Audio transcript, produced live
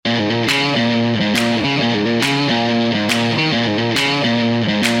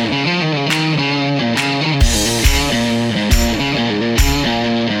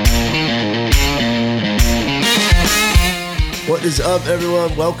is up,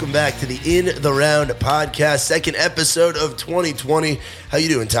 everyone? Welcome back to the In the Round podcast, second episode of 2020. How you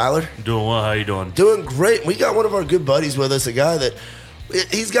doing, Tyler? Doing well. How you doing? Doing great. We got one of our good buddies with us, a guy that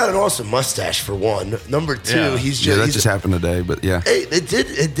he's got an awesome mustache for one. Number two, he's just that just happened today, but yeah. Hey, it did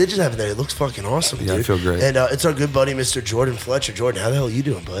just happen today. It looks fucking awesome, dude. Yeah, I feel great. And it's our good buddy, Mr. Jordan Fletcher. Jordan, how the hell are you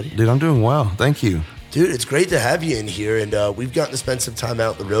doing, buddy? Dude, I'm doing well. Thank you. Dude, it's great to have you in here, and we've gotten to spend some time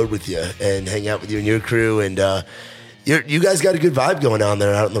out on the road with you and hang out with you and your crew, and you guys got a good vibe going on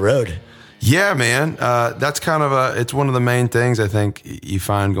there out on the road. Yeah, man. That's kind of it's one of the main things I think you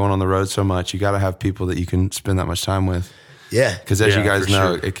find going on the road so much. You got to have people that you can spend that much time with. Yeah, because as you guys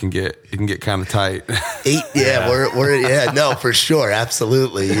know, sure. it can get kind of tight. We're no, for sure,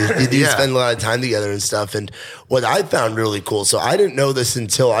 absolutely. You do spend a lot of time together and stuff. And what I found really cool, so I didn't know this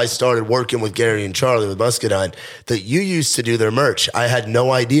until I started working with Gary and Charlie with Muscadine, that you used to do their merch. I had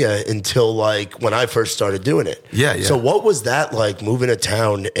no idea until like when I first started doing it. Yeah. So what was that like, moving to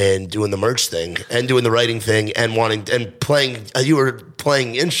town and doing the merch thing and doing the writing thing and playing? You were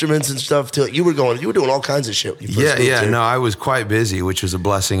playing instruments and stuff too. You were doing all kinds of shit. No, I was quite busy, which was a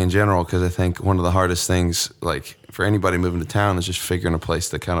blessing in general, because I think one of the hardest things, like for anybody moving to town, is just figuring a place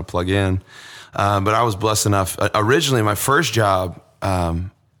to kind of plug in. But I was blessed enough. Originally, my first job,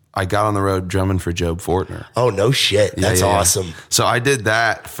 I got on the road drumming for Job Fortner. Oh, no shit. That's awesome. So I did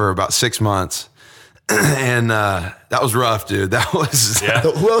that for about 6 months. And that was rough, dude. That was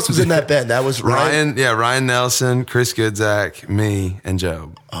Who else was in that band? That was Ryan. Ryan Nelson, Chris Goodzak, me, and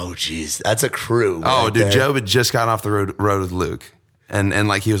Job. Oh, geez, that's a crew. Dude, Job had just gotten off the road with Luke, and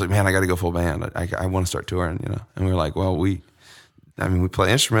like he was like, man, I got to go full band. I want to start touring, And we were like, well, we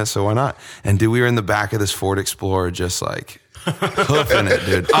play instruments, so why not? And dude, we were in the back of this Ford Explorer, just like hoofing it,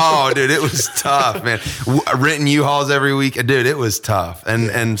 dude. Oh, dude, it was tough, man. Renting U-Hauls every week, dude. It was tough,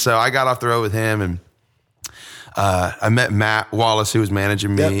 and so I got off the road with him and. I met Matt Wallace, who was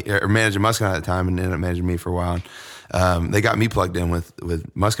managing me, or managing Muscadine at the time, and ended up managing me for a while. They got me plugged in with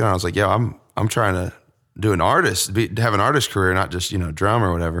Muscadine. I was like, yo, I'm trying to do have an artist career, not just, drum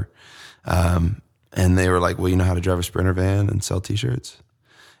or whatever. And they were like, well, you know how to drive a Sprinter van and sell T-shirts?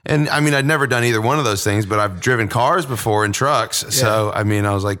 And I mean, I'd never done either one of those things, but I've driven cars before and trucks. Yeah. So, I mean,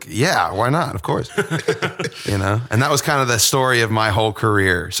 I was like, yeah, why not? Of course. And that was kind of the story of my whole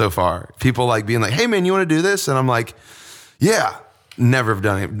career so far. People like being like, hey man, you want to do this? And I'm like, yeah, never have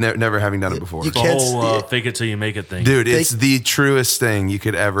done it. Never having done it before. The whole fake it till you make it thing. Dude, it's the truest thing you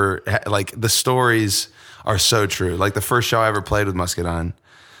could ever, like the stories are so true. Like the first show I ever played with Muscadine,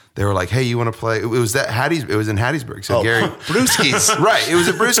 they were like, hey, you want to play? It was in Hattiesburg. So Gary. Brewski's. Right. It was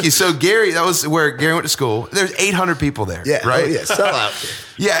at Brewski's. So Gary, that was where Gary went to school. There's 800 people there. Yeah. Right. Oh, yeah. Sell out.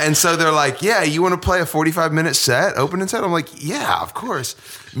 Yeah. And so they're like, yeah, you want to play a 45-minute set, opening set? I'm like, yeah, of course.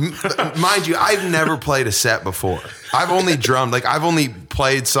 Mind you, I've never played a set before. I've only drummed. Like, I've only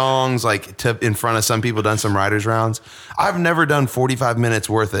played songs like in front of some people, done some writers' rounds. I've never done 45 minutes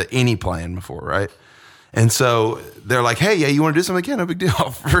worth of any playing before, right? And so they're like, hey, yeah, you want to do something? Like, yeah, no big deal,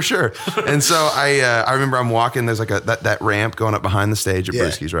 for sure. And so I remember I'm walking, there's like that ramp going up behind the stage at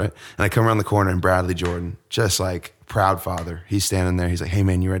Brewski's, right? And I come around the corner and Bradley Jordan, just like proud father, he's standing there. He's like, hey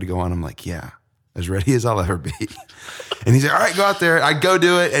man, you ready to go on? I'm like, yeah, as ready as I'll ever be. And he's like, all right, go out there. I go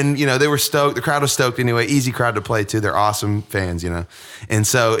do it. And, they were stoked. The crowd was stoked anyway. Easy crowd to play to. They're awesome fans, And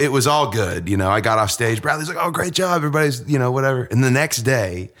so it was all good. I got off stage. Bradley's like, oh, great job. Everybody's, whatever. And the next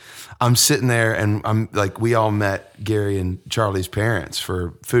day, I'm sitting there and I'm like, we all met Gary and Charlie's parents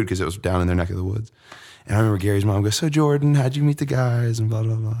for food because it was down in their neck of the woods. And I remember Gary's mom goes, so Jordan, how'd you meet the guys? And blah,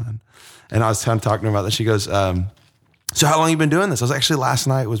 blah, blah. And I was kind of talking about that. She goes, so how long you been doing this? I was actually, last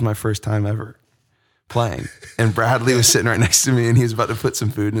night was my first time ever playing. And Bradley was sitting right next to me and he was about to put some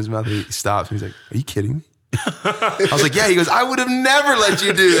food in his mouth. He stops and he's like, are you kidding me? I was like, yeah. He goes, I would have never let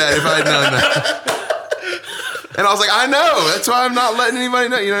you do that if I had known that. And I was like, I know. That's why I'm not letting anybody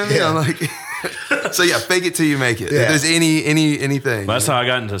know. You know what I mean? Yeah. I'm like, so yeah, fake it till you make it. Yeah. If there's anything. That's how I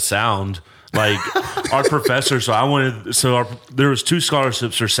got into sound. Like our professor. There was 2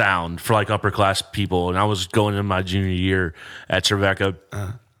 scholarships for sound for like upper class people, and I was going in my junior year at Trevecca,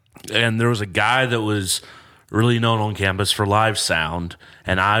 and there was a guy that was really known on campus for live sound,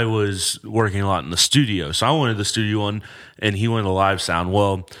 and I was working a lot in the studio. So I wanted the studio one, and he wanted the live sound.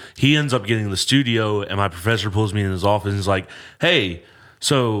 Well, he ends up getting the studio, and my professor pulls me in his office and is like, hey,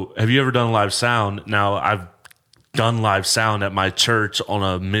 so have you ever done live sound? Now, I've done live sound at my church on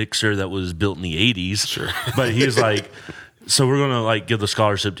a mixer that was built in the 80s. Sure. But he was like, so we're going to like give the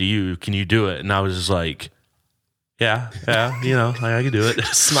scholarship to you. Can you do it? And I was just like, yeah, you know, I can do it.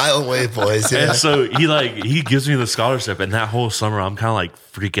 Smile and wave, boys. Yeah. And so he gives me the scholarship, and that whole summer I'm kind of like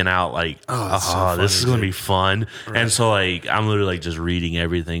freaking out, like, this is going to be fun. Right. And so like I'm literally like just reading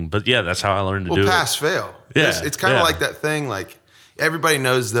everything. But yeah, that's how I learned to do pass, fail. Yeah, it's kind of like that thing, like everybody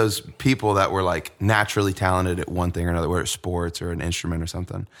knows those people that were like naturally talented at one thing or another, whether it's sports or an instrument or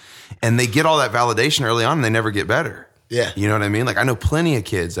something, and they get all that validation early on and they never get better. Yeah, you know what I mean? Like I know plenty of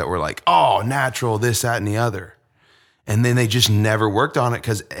kids that were like, oh, natural, this, that, and the other. And then they just never worked on it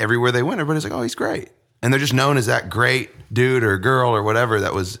because everywhere they went, everybody's like, oh, he's great. And they're just known as that great dude or girl or whatever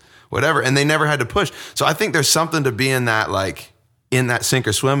that was whatever. And they never had to push. So I think there's something to being that, like, in that sink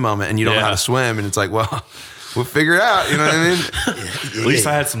or swim moment and you don't know how to swim. And it's like, well, we'll figure it out. You know what I mean? At least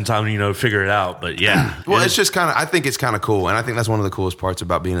I had some time, you know, to figure it out. But yeah. Well, it's just kind of, I think it's kind of cool. And I think that's one of the coolest parts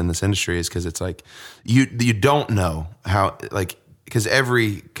about being in this industry is because it's like, you don't know how, like, because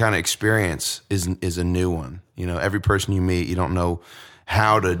every kind of experience is a new one. You know, every person you meet, you don't know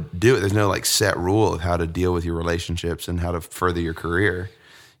how to do it. There's no like set rule of how to deal with your relationships and how to further your career,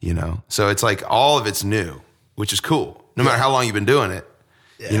 you know? So it's like all of it's new, which is cool. No matter how long you've been doing it,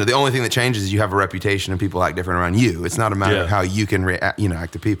 you know, the only thing that changes is you have a reputation and people act different around you. It's not a matter of how you can react, you know,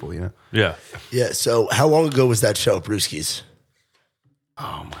 act to people, you know? Yeah. Yeah. So how long ago was that show, Brewski's?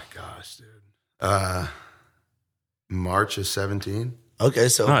 Oh my gosh, dude. March of 17. Okay,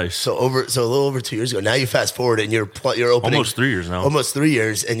 so nice. So a little over 2 years ago. Now you fast forward and you're opening almost 3 years now. Almost 3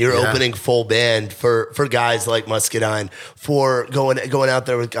 years, and you're opening full band for guys like Muscadine, for going out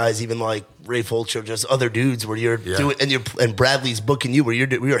there with guys even like Ray Fulcher, just other dudes where you're doing and Bradley's booking you where you're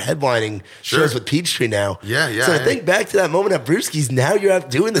headlining shows with Peachtree now. Yeah. So to think back to that moment at Brewski's, now you're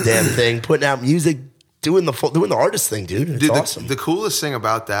out doing the damn thing, putting out music. Doing the artist thing, dude. It's awesome. The coolest thing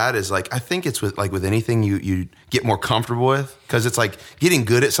about that is like I think it's with anything you get more comfortable with because it's like getting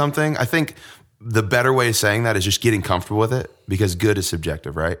good at something. I think the better way of saying that is just getting comfortable with it because good is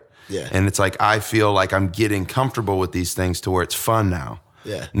subjective, right? Yeah. And it's like I feel like I'm getting comfortable with these things to where it's fun now.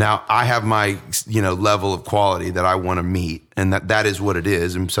 Yeah. Now I have my level of quality that I want to meet, and that is what it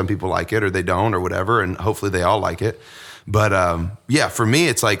is. And some people like it or they don't or whatever, and hopefully they all like it. But for me,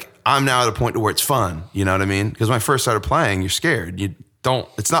 it's like I'm now at a point to where it's fun. You know what I mean? Because when I first started playing, you're scared.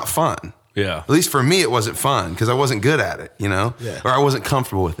 It's not fun. Yeah. At least for me, it wasn't fun because I wasn't good at it, or I wasn't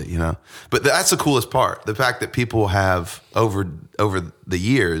comfortable with it, But that's the coolest part. The fact that people have over the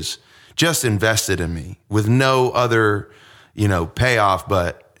years just invested in me with no other, payoff.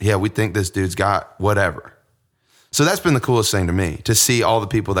 But yeah, we think this dude's got whatever. So that's been the coolest thing to me, to see all the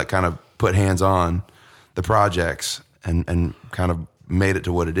people that kind of put hands on the projects and kind of made it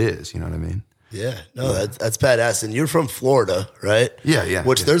to what it is. You know what I mean? Yeah. No, that's badass. And you're from Florida, right? Yeah.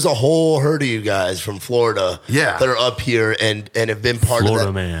 Which there's a whole herd of you guys from Florida that are up here and have been part Florida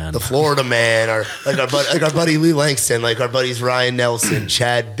of that. Man. The Florida Man, or like our buddy Lee Langston, like our buddies Ryan Nelson,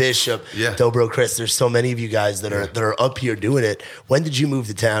 Chad Bishop, Dobro Chris. There's so many of you guys that are up here doing it. When did you move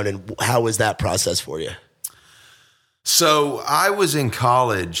to town and how was that process for you? So I was in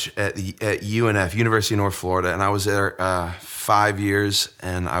college at UNF, University of North Florida, and I was there 5 years,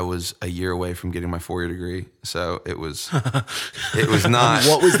 and I was a year away from getting my 4-year degree. So it was not.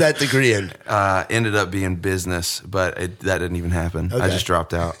 What was that degree in? Ended up being business, but that didn't even happen. Okay. I just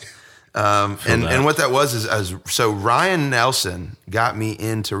dropped out. And what that was is so Ryan Nelson got me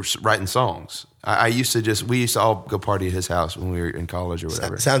into writing songs. We used to all go party at his house when we were in college or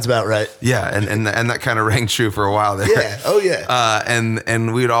whatever. Sounds about right. Yeah, and that kind of rang true for a while there. Yeah, oh yeah.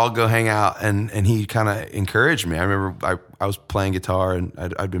 And we'd all go hang out, and he kind of encouraged me. I remember I was playing guitar, and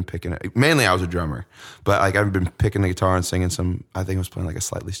I'd been picking it. Mainly I was a drummer, but like I'd been picking the guitar and singing I think I was playing like a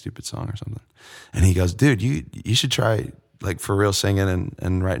Slightly Stoopid song or something. And he goes, dude, you should try like for real singing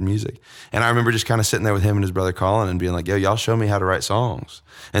and writing music. And I remember just kind of sitting there with him and his brother Colin and being like, yo, y'all show me how to write songs.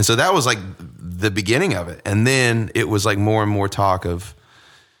 And so that was like the beginning of it. And then it was like more and more talk of,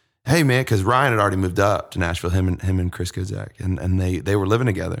 hey man, because Ryan had already moved up to Nashville, him and Chris Godzak, and they were living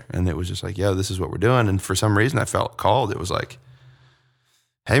together. And it was just like, yo, this is what we're doing. And for some reason I felt called. It was like,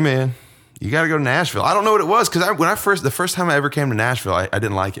 hey man, you got to go to Nashville. I don't know what it was, because the first time I ever came to Nashville, I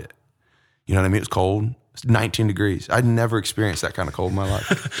didn't like it. You know what I mean? It was cold. It's 19 degrees. I'd never experienced that kind of cold in my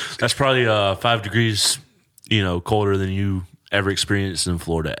life. That's probably 5 degrees, colder than you ever experienced in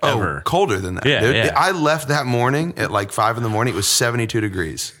Florida ever. Oh, colder than that. Yeah, dude. yeah. I left that morning at like 5 in the morning. It was 72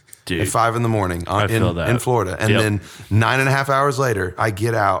 degrees. Dude, at 5 in the morning in Florida. And then 9.5 hours later, I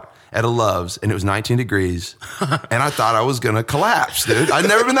get out at a Love's and it was 19 degrees. And I thought I was going to collapse, dude. I'd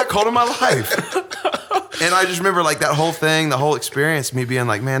never been that cold in my life. And I just remember like that whole thing, the whole experience, me being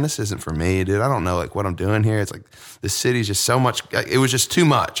like, man, this isn't for me, dude. I don't know like what I'm doing here. It's like the city's just so much. It was just too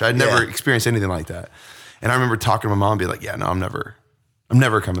much. I'd never experienced anything like that. And I remember talking to my mom and be like, yeah, no, I'm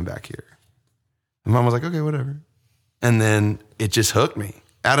never coming back here. And mom was like, okay, whatever. And then it just hooked me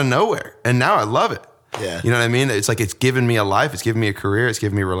out of nowhere. And now I love it. Yeah. You know what I mean? It's like, it's given me a life. It's given me a career. It's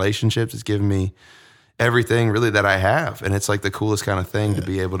given me relationships. It's given me everything really that I have. And it's like the coolest kind of thing to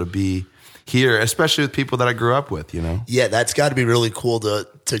be able to be here, especially with people that I grew up with, you know? Yeah, that's got to be really cool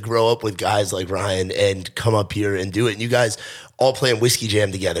to grow up with guys like Ryan and come up here and do it. And you guys all playing Whiskey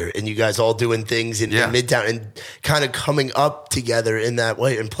Jam together, and you guys all doing things in Midtown and kind of coming up together in that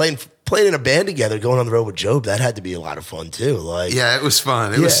way and playing in a band together, going on the road with Job. That had to be a lot of fun too. Like, yeah, it was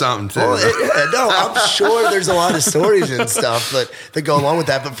fun. It was something too. Well, no, I'm sure there's a lot of stories and stuff that go along with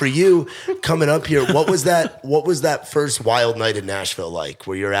that. But for you coming up here, what was that first wild night in Nashville like,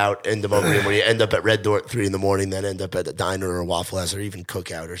 where you're out in the moment, where you end up at Red Door at 3 a.m, then end up at a diner or a Waffle House or even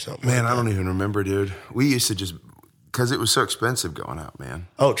Cookout or something? Man, like I don't even remember, dude. We used to just, because it was so expensive going out, man.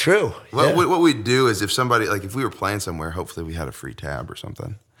 Oh, true. Well, what we'd do is if somebody, like if we were playing somewhere, hopefully we had a free tab or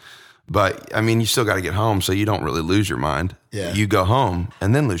something. But, I mean, you still got to get home, so you don't really lose your mind. Yeah. You go home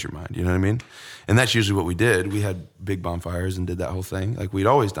and then lose your mind, you know what I mean? And that's usually what we did. We had big bonfires and did that whole thing like we'd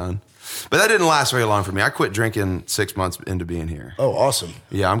always done. But that didn't last very long for me. I quit drinking 6 months into being here. Oh, awesome.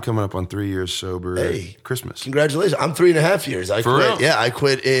 Yeah, I'm coming up on 3 years sober at Christmas. Congratulations. I'm 3.5 years. I For quit. real? Yeah, I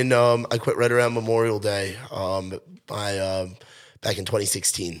quit right around Memorial Day back in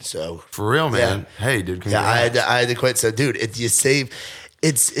 2016. So For real, man. Yeah. Hey, dude, yeah, congrats. I had to quit. So, dude,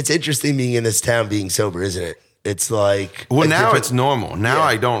 it's interesting being in this town being sober, isn't it? It's like, Well, now different- it's normal. Now Yeah.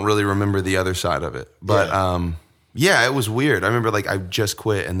 I don't really remember the other side of it. But yeah, it was weird. I remember like I just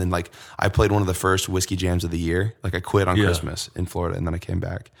quit, and then like I played one of the first Whiskey Jams of the year. Like I quit on Christmas in Florida, and then I came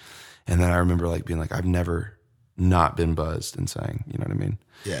back. And then I remember like being like, I've never not been buzzed and sang, you know what I mean?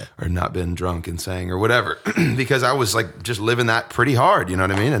 Yeah. Or not been drunk and sang or whatever. Because I was like just living that pretty hard, you know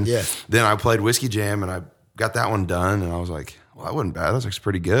what I mean? And then I played Whiskey Jam and I got that one done, and I was like, well, that wasn't bad. That was like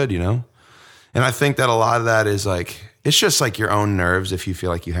pretty good, you know? And I think that a lot of that is like, it's just like your own nerves if you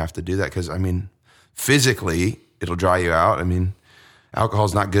feel like you have to do that. Because, I mean, physically, it'll dry you out. I mean,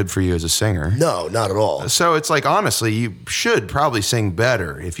 alcohol's not good for you as a singer. No, not at all. So it's like, honestly, you should probably sing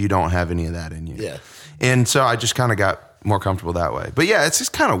better if you don't have any of that in you. Yeah. And so I just kind of got more comfortable that way. But yeah, it's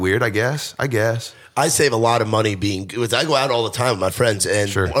just kind of weird, I guess. I save a lot of money I go out all the time with my friends,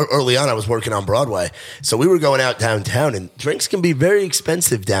 and early on I was working on Broadway. So we were going out downtown, and drinks can be very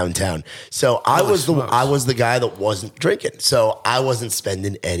expensive downtown. So I was the guy that wasn't drinking. So I wasn't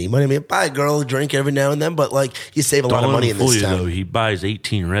spending any money. I mean, buy a girl a drink every now and then, but like you save a lot of money in this town. Though. He buys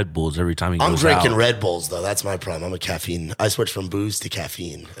 18 Red Bulls every time he goes out. I'm drinking Red Bulls though. That's my problem. I'm a caffeine. I switched from booze to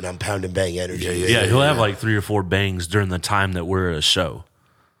caffeine, and I'm pounding Bang Energy. Yeah, he'll have like 3 or 4 bangs during the time that we're at a show.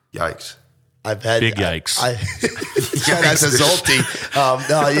 Yikes. I've had big yikes. That's a salty.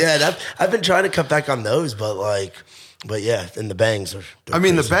 I've been trying to cut back on those, but yeah, and the bangs are. I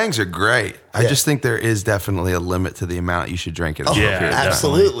mean, the bangs are great. I just think there is definitely a limit to the amount you should drink at a period of time.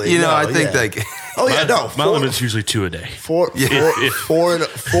 Absolutely. You know, I think like. My limit's usually 2 a day. Four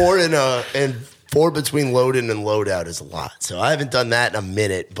Four between load in and load out is a lot. So I haven't done that in a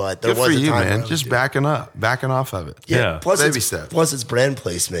minute, but there Good was for a you, time man. Just backing off of it. Yeah. Plus Baby it's, steps. plus it's brand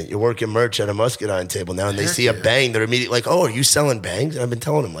placement. You're working merch at a muscadine table now, and they see a bang. They're immediately like, "Oh, are you selling bangs?" And I've been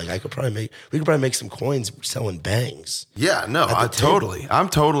telling them like, we could probably make some coins selling bangs. Yeah, no, I'm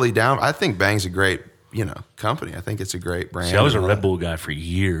totally down. I think Bang's a great, company. I think it's a great brand. See, I was a Red Bull guy for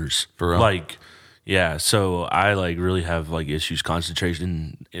years. For real? Yeah, so I really have issues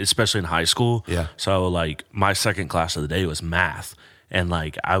concentration, especially in high school. Yeah. So my second class of the day was math, and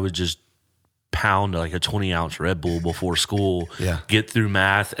I would just pound a 20-ounce Red Bull before school. Yeah. Get through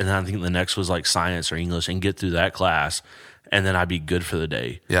math, and then I think the next was science or English, and get through that class, and then I'd be good for the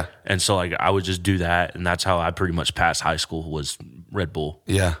day. Yeah. And so I would just do that, and that's how I pretty much passed high school was Red Bull.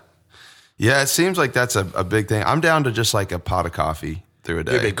 Yeah. Yeah, it seems like that's a big thing. I'm down to just a pot of coffee through a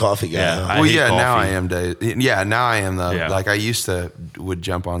day. You're a big coffee guy. Yeah, huh? I hate coffee. Now I am, Dave. Yeah, now I am though. Yeah. I used to would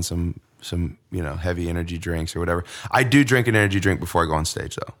jump on some heavy energy drinks or whatever. I do drink an energy drink before I go on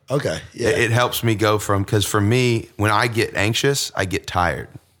stage though. Okay. Yeah. It helps me go because for me, when I get anxious, I get tired.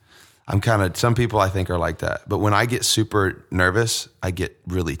 Some people I think are like that. But when I get super nervous, I get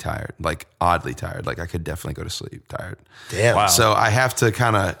really tired, oddly tired. I could definitely go to sleep tired. Damn. Wow. So I have to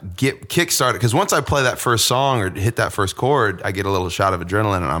kind of get kickstarted because once I play that first song or hit that first chord, I get a little shot of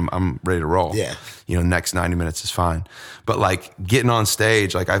adrenaline and I'm ready to roll. Yeah. Next 90 minutes is fine. But getting on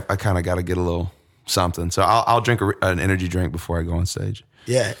stage, I kind of got to get a little something. So I'll drink an energy drink before I go on stage.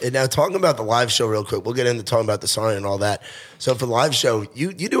 Yeah, and now talking about the live show real quick, we'll get into talking about the song and all that. So for the live show,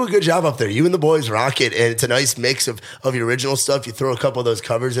 you do a good job up there. You and the boys rock it, and it's a nice mix of your original stuff. You throw a couple of those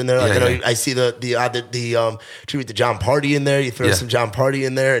covers in there. Like I see the tribute to John Party in there. You throw some John Party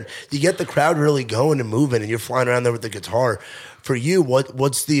in there, and you get the crowd really going and moving, and you're flying around there with the guitar. For you,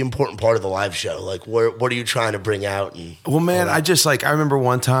 what's the important part of the live show? Like, what are you trying to bring out? Well, man, I just I remember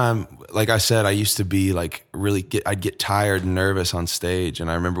one time, like I said, I used to be like I'd get tired and nervous on stage. And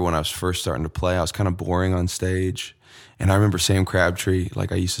I remember when I was first starting to play, I was kind of boring on stage. And I remember Sam Crabtree,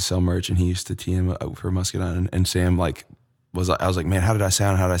 like I used to sell merch and he used to TM for Muscadine. And Sam I was like, man, how did I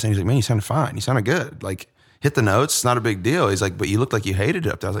sound? He's like, man, you sounded fine. You sounded good. Like, hit the notes. It's not a big deal. He's like, but you looked like you hated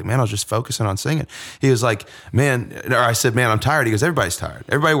it up there. I was like, man, I was just focusing on singing. He was like, man, or I said, man, I'm tired. He goes, everybody's tired.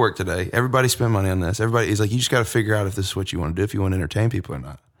 Everybody worked today. Everybody spent money on this. He's like, you just got to figure out if this is what you want to do, if you want to entertain people or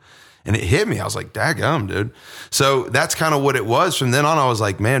not. And it hit me. I was like, daggum, dude. So that's kind of what it was. From then on, I was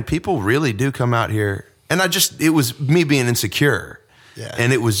like, man, people really do come out here. And it was me being insecure. Yeah.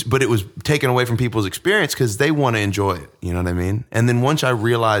 And it was taken away from people's experience because they want to enjoy it. You know what I mean? And then once I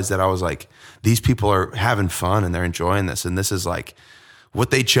realized that, I was like, these people are having fun and they're enjoying this. And this is like what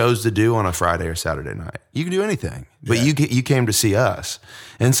they chose to do on a Friday or Saturday night. You can do anything, but you came to see us.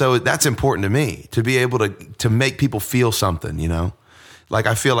 And so that's important to me, to be able to make people feel something, you know? Like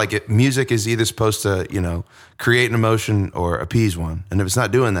I feel like music is either supposed to, you know, create an emotion or appease one. And if it's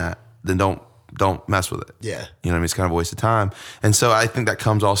not doing that, then don't mess with it. Yeah. You know what I mean? It's kind of a waste of time. And so I think that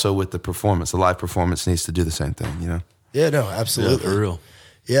comes also with the performance. The live performance needs to do the same thing, you know? Yeah, no, absolutely.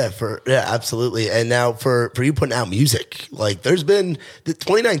 Yeah, for real. Yeah, absolutely. And now for you putting out music, like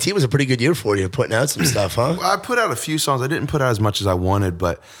 2019 was a pretty good year for you putting out some stuff, huh? Well, I put out a few songs. I didn't put out as much as I wanted,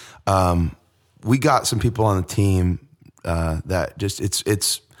 but we got some people on the team that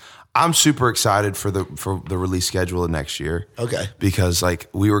just I'm super excited for the release schedule of next year. Okay. Because like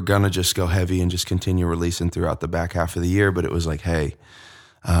we were gonna just go heavy and just continue releasing throughout the back half of the year, but it was like, hey,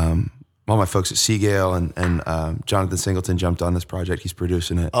 all my folks at Seagale and Jonathan Singleton jumped on this project. He's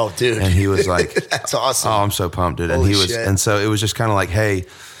producing it. Oh, dude. And he was like, that's awesome. Oh, I'm so pumped, dude. And and so it was just kind of like, hey,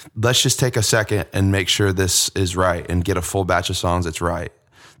 let's just take a second and make sure this is right and get a full batch of songs that's right,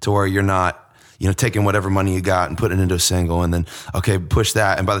 to where you're not, you know, taking whatever money you got and putting it into a single and then, okay, push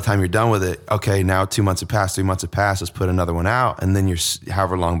that. And by the time you're done with it, okay, now 2 months have passed, 3 months have passed, let's put another one out. And then you're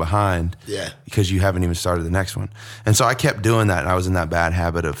however long behind because you haven't even started the next one. And so I kept doing that. And I was in that bad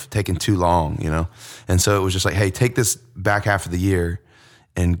habit of taking too long, you know? And so it was just like, hey, take this back half of the year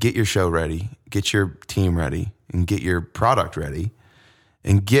and get your show ready, get your team ready, and get your product ready.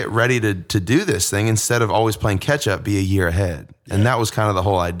 And get ready to do this thing instead of always playing catch up, be a year ahead. Yeah. And that was kind of the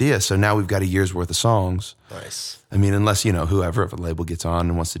whole idea. So now we've got a year's worth of songs. Nice. I mean, unless, you know, whoever, if a label gets on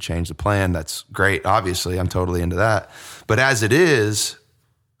and wants to change the plan, that's great. Obviously, I'm totally into that. But as it is,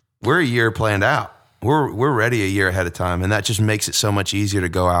 we're a year planned out. We're ready a year ahead of time. And that just makes it so much easier to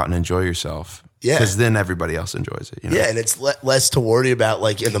go out and enjoy yourself. Yeah. Because then everybody else enjoys it. You know? Yeah, and it's less to worry about.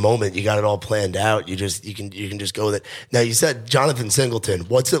 Like in the moment, you got it all planned out. You can just go with it. Now you said Jonathan Singleton.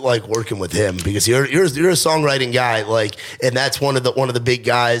 What's it like working with him? Because you're a songwriting guy, like, and that's one of the big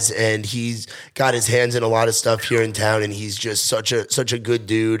guys, and he's got his hands in a lot of stuff here in town, and he's just such a good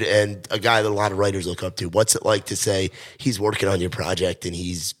dude and a guy that a lot of writers look up to. What's it like to say he's working on your project and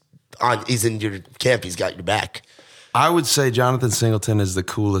he's in your camp, he's got your back? I would say Jonathan Singleton is the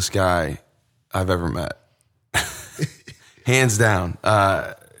coolest guy I've ever met. Hands down.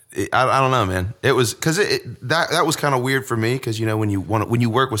 I don't know, man. It was because that was kind of weird for me because, you know, when you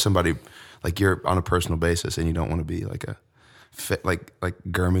work with somebody, like you're on a personal basis and you don't want to be like like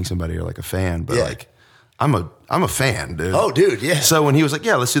gurming somebody or like a fan, but like I'm a fan, dude. Oh, dude, yeah. So when he was like,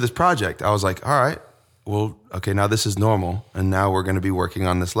 yeah, let's do this project, I was like, all right. Well, okay, now this is normal, and now we're going to be working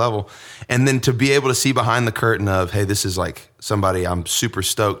on this level. And then to be able to see behind the curtain of, hey, this is like somebody I'm super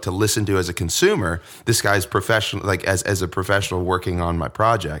stoked to listen to as a consumer. This guy's professional, like as a professional working on my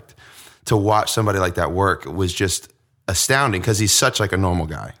project. To watch somebody like that work was just astounding because he's such like a normal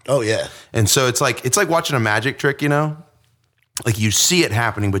guy. Oh, yeah. And so it's like watching a magic trick, you know? Like you see it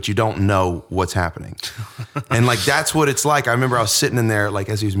happening, but you don't know what's happening. And like that's what it's like. I remember I was sitting in there like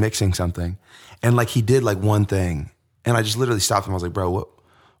as he was mixing something. And like he did like one thing, and I just literally stopped him. I was like, "Bro,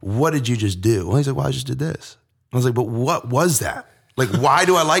 what did you just do?" Well, he's like, "Well, I just did this." I was like, "But what was that? Like, why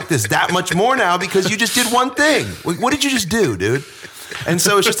do I like this that much more now? Because you just did one thing. Like, what did you just do, dude?" And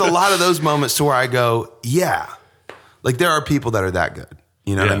so it's just a lot of those moments to where I go, "Yeah, like there are people that are that good."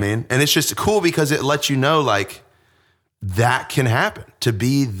 You know what I mean? And it's just cool because it lets you know like that can happen, to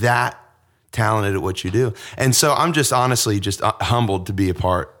be that talented at what you do. And so I'm just honestly just humbled to be a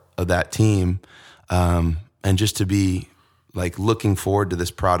part of that team. And just to be like looking forward to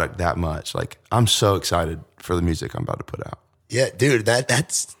this product that much. Like I'm so excited for the music I'm about to put out. Yeah, dude,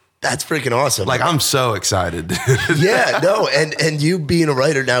 that's freaking awesome. Like I'm so excited. Yeah, no, and you being a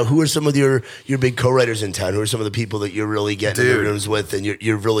writer now, who are some of your big co-writers in town? Who are some of the people that you're really getting in the rooms with and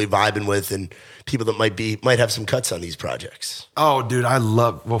you're really vibing with, and people that might have some cuts on these projects? Oh, dude,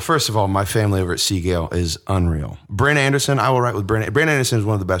 well, first of all, my family over at Seagale is unreal. Brent Anderson, I will write with Brent. Brent Anderson is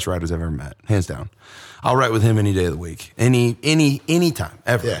one of the best writers I've ever met, hands down. I'll write with him any day of the week, any time,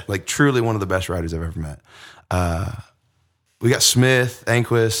 ever. Yeah. Like truly one of the best writers I've ever met. We got Smith,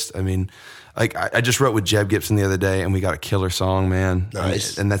 Anquist. I mean, like I just wrote with Jeb Gibson the other day, and we got a killer song, man.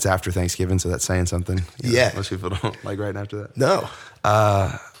 Nice. And that's after Thanksgiving, so that's saying something. Yeah. Most people don't like writing after that. No.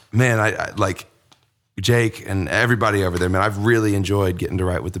 Man, I like Jake and everybody over there, man. I've really enjoyed getting to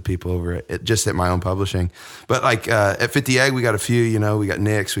write with the people over just at my own publishing. But like at 50 Egg, we got a few, we got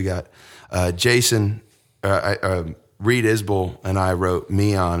Nix, we got Jason, Reed Isbell and I wrote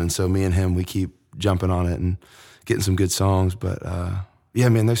Me On. And so me and him, we keep jumping on it and getting some good songs. But yeah,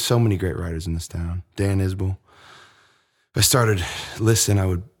 man, there's so many great writers in this town. Dan Isbell. If I started listing, I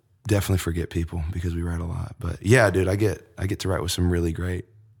would definitely forget people because we write a lot. But yeah, dude, I get to write with some really great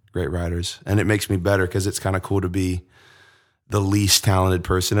writers. And it makes me better because it's kind of cool to be the least talented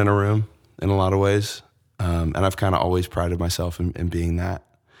person in a room in a lot of ways. And I've kind of always prided myself in being that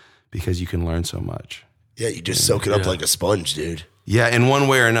because you can learn so much. Yeah, you just soak it up like a sponge, dude. Yeah, in one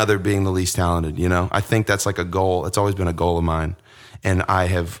way or another, being the least talented, I think that's like a goal. It's always been a goal of mine. And I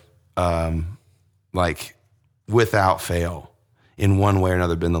have, like, without fail, in one way or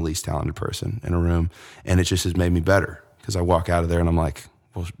another, been the least talented person in a room. And it just has made me better because I walk out of there and I'm like,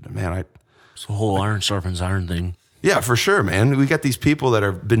 well, man, it's the whole iron sharpens iron thing. Yeah, for sure, man. We got these people that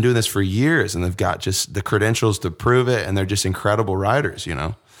have been doing this for years and they've got just the credentials to prove it. And they're just incredible writers,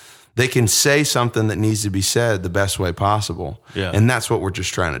 They can say something that needs to be said the best way possible. Yeah. And that's what we're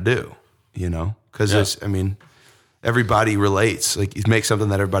just trying to do, Because everybody relates. Like you make something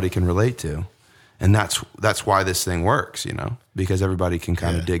that everybody can relate to. And that's why this thing works, because everybody can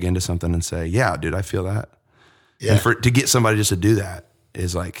kind of dig into something and say, yeah, dude, I feel that. Yeah. And to get somebody just to do that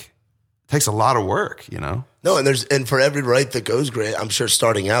is like, takes a lot of work, No, and for every write that goes great, I'm sure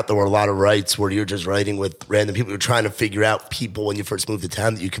starting out there were a lot of writes where you're just writing with random people. You're trying to figure out people when you first move to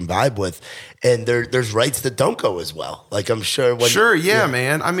town that you can vibe with, and there's writes that don't go as well. Like I'm sure.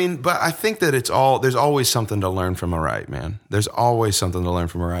 Man. I mean, but I think that there's always something to learn from a write, man. There's always something to learn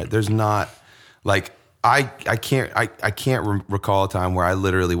from a write. There's not like I can't recall a time where I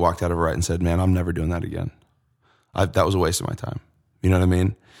literally walked out of a write and said, man, I'm never doing that again. That was a waste of my time. You know what I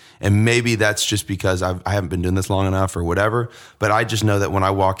mean? And maybe that's just because I haven't been doing this long enough or whatever. But I just know that when I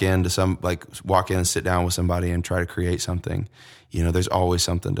walk in and sit down with somebody and try to create something, there's always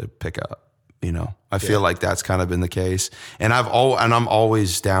something to pick up. I feel like that's kind of been the case. And I'm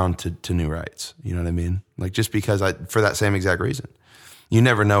always down to new writes. You know what I mean? Like just because for that same exact reason, you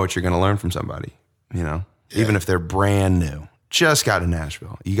never know what you're going to learn from somebody. Even if they're brand new, just got to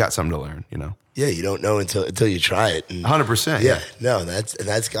Nashville, you got something to learn. Yeah, you don't know until you try it. 100%. Yeah, no,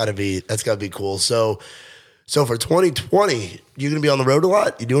 that's gotta be cool. So for 2020, you're gonna be on the road a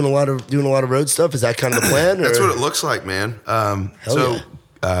lot. You doing a lot of road stuff. Is that kind of the plan? That's what it looks like, man.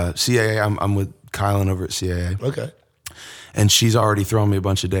 CAA, I'm with Kylan over at CAA. Okay, and she's already thrown me a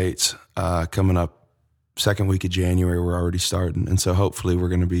bunch of dates coming up. Second week of January, we're already starting, and so hopefully we're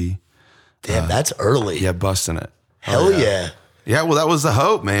gonna be. Damn, that's early. Yeah, busting it. Hell yeah. Yeah, well, that was the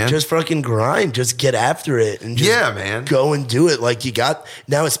hope, man. Just fucking grind. Just get after it. And just man. Go and do it. Like you got,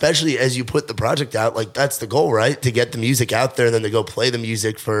 now especially as you put the project out, like that's the goal, right? To get the music out there and then to go play the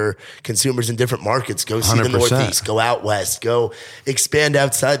music for consumers in different markets. Go see 100%. The Northeast. Go out West. Go expand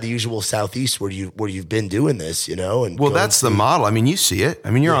outside the usual Southeast where you've been doing this, And well, that's the model. I mean, you see it. I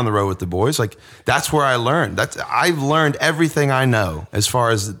mean, you're on the road with the boys. Like that's where I learned. I've learned everything I know as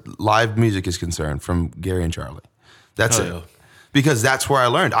far as live music is concerned from Gary and Charlie. That's it. Yeah. Because that's where I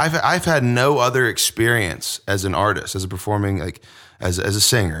learned. I've had no other experience as an artist, as a performing, like as a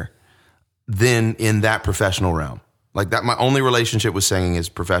singer, than in that professional realm. Like that, my only relationship with singing is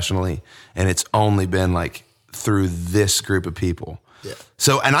professionally, and it's only been like through this group of people. Yeah.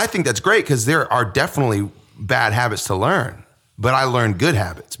 So, and I think that's great because there are definitely bad habits to learn, but I learned good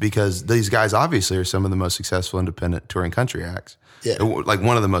habits because these guys obviously are some of the most successful independent touring country acts. Yeah. Like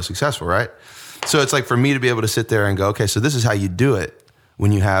one of the most successful, right? So it's like for me to be able to sit there and go, okay, so this is how you do it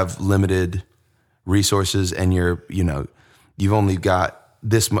when you have limited resources and you've only got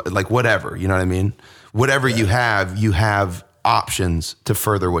this, like whatever, you know what I mean? Whatever you have options to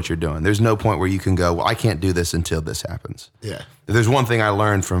further what you're doing. There's no point where you can go, well, I can't do this until this happens. Yeah. If there's one thing I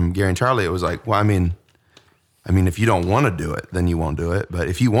learned from Gary and Charlie, it was like, well, I mean, if you don't want to do it, then you won't do it. But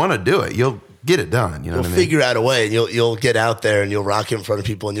if you want to do it, you'll get it done. You know what I mean? Figure out a way, and you'll get out there and you'll rock it in front of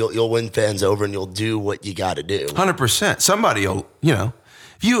people, and you'll win fans over, and you'll do what you got to do. 100%. Somebody will,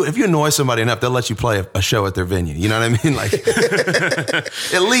 if you annoy somebody enough, they'll let you play a show at their venue. You know what I mean? Like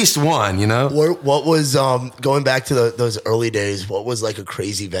at least one. What was going back to those early days? What was like a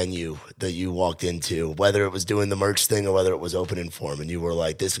crazy venue that you walked into? Whether it was doing the merch thing or whether it was opening for them, and you were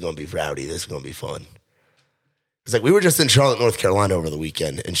like, "This is going to be rowdy. This is going to be fun." It's like we were just in Charlotte, North Carolina over the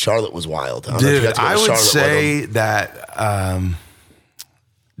weekend, and Charlotte was wild. Dude, I would say that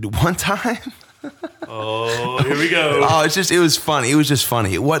one time. Oh, here we go. Oh, it was funny. It was just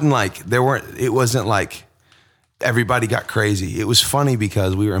funny. It wasn't like everybody got crazy. It was funny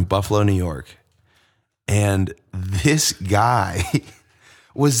because we were in Buffalo, New York, and this guy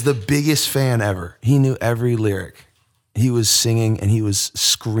was the biggest fan ever. He knew every lyric. He was singing and he was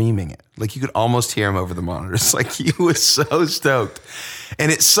screaming it. Like you could almost hear him over the monitors. Like he was so stoked. And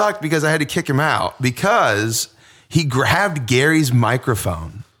it sucked because I had to kick him out because he grabbed Gary's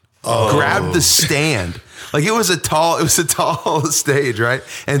microphone, grabbed the stand. Like it was a tall stage, right?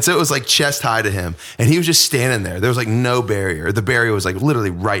 And so it was like chest high to him. And he was just standing there. There was like no barrier. The barrier was like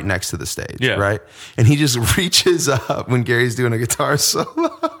literally right next to the stage, right? And he just reaches up when Gary's doing a guitar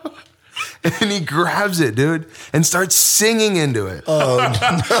solo. And he grabs it, dude, and starts singing into it. Oh,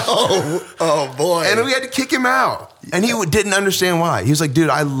 no. Oh, boy. And we had to kick him out. And he didn't understand why. He was like, dude,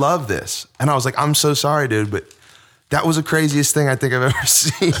 I love this. And I was like, I'm so sorry, dude, but that was the craziest thing I think I've ever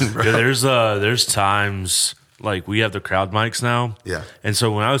seen, bro. Yeah, there's times, like, we have the crowd mics now. Yeah. And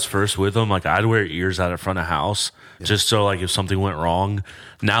so when I was first with them, like, I'd wear ears out in front of house just so, like, if something went wrong.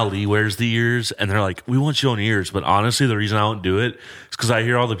 Now Lee wears the ears, and they're like, we want you on ears. But honestly, the reason I don't do it is because I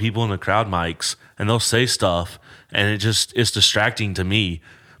hear all the people in the crowd mics, and they'll say stuff, and it's distracting to me.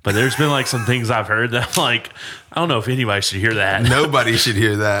 But there's been like some things I've heard that I'm like, I don't know if anybody should hear that. Nobody should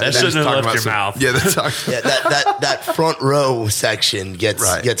hear that. That shouldn't have left your mouth. Yeah, that front row section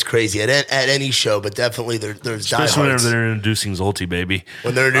gets crazy at any show, but definitely there's especially whenever they're introducing Zolty, baby.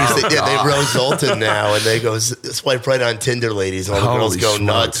 When they're introducing, they row Zoltan now, and they go swipe right on Tinder, ladies, and all the girls go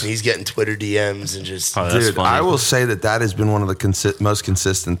nuts, and he's getting Twitter DMs and just. Oh, dude, funny. I will say that has been one of the most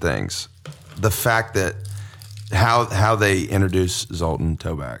consistent things. The fact that. How they introduce Zoltan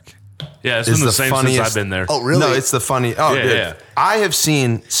Toback. Yeah, it's been the same since I've been there. Oh, really? No, it's the funny. Oh, yeah, dude. yeah. I have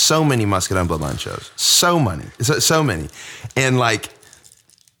seen so many Muscadine Bloodline shows. So many. And like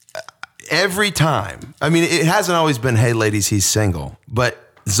every time, I mean, it hasn't always been, hey, ladies, he's single. But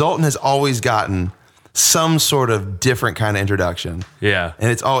Zoltan has always gotten some sort of different kind of introduction. Yeah. And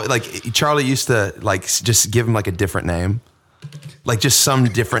it's all like Charlie used to like just give him like a different name. Like just some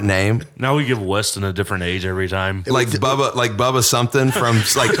different name. Now we give Weston a different age every time. Like Bubba something from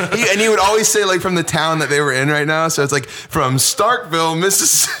like, and he would always say like from the town that they were in right now. So it's like from Starkville,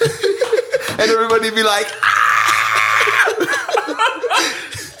 Mississippi, and everybody would be like,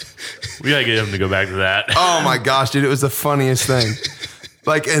 We gotta get him to go back to that. oh my gosh, dude, it was the funniest thing.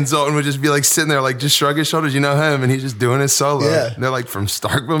 Like, and Zoltan would just be like sitting there, like just shrug his shoulders, you know him, and he's just doing his solo. Yeah. And they're like from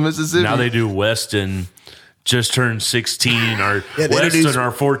Starkville, Mississippi. Now they do Weston. Just turned 16, or Weston,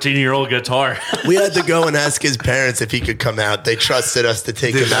 our 14-year-old guitar. We had to go and ask his parents if he could come out. They trusted us to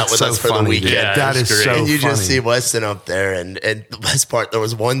take him out with us for the weekend. Yeah, that is great. so And you funny. just see Weston up there, and the best part, there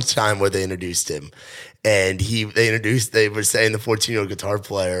was one time where they introduced him, and they were saying the 14-year-old guitar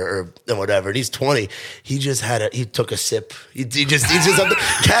player or whatever, and he's 20. He just he took a sip. He just up there,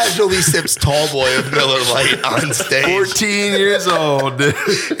 casually sips Tall Boy of Miller Lite on stage. 14 years old, dude.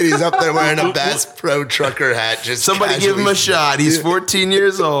 And he's up there wearing a Bass Pro trucker hat. Just Somebody give him a shot. He's 14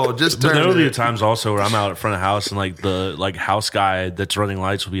 years old. Just But there will turned be it. times also where I'm out in front of house and like the house guy that's running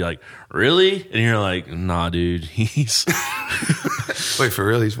lights will be like, really? And you're like, nah, dude, he's Wait, for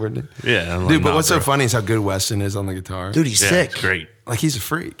real? He's 14? yeah. I'm like, Dude, but nah, what's bro. so funny is how good Weston is on the guitar. Dude, he's Yeah, sick. great. Like he's a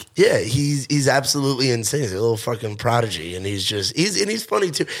freak. Yeah, he's absolutely insane. He's a little fucking prodigy, and he's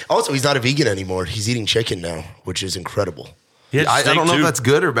funny too. Also, he's not a vegan anymore. He's eating chicken now, which is incredible. He had I steak, don't know too. if that's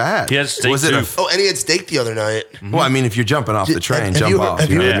good or bad. He had steak, Was it too. Oh, and he had steak the other night. Well, I mean, if you're jumping off the train, jump off. Have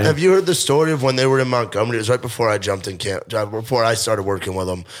you know you, what I mean? have you heard the story of when they were in Montgomery? It was right before I jumped in camp, before I started working with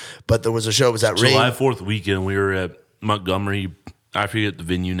them. But there was a show. It was at July Rain. 4th weekend, we were at Montgomery. I forget the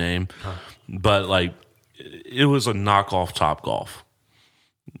venue name, but like it was a knockoff Top Golf.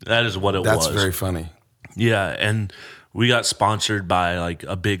 That is what it was. That's very funny. Yeah, and we got sponsored by like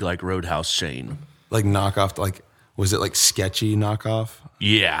a big like Roadhouse chain. Like knockoff, like, was it like sketchy knockoff?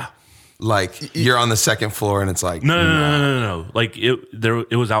 Yeah. Like you're on the second floor and it's like no. Like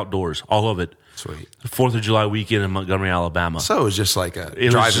it was outdoors, all of it. Sweet. 4th of July weekend in Montgomery, Alabama. So it was just like a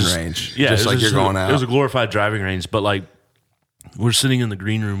driving range. Yeah, just like you're going out. It was a glorified driving range, but like we're sitting in the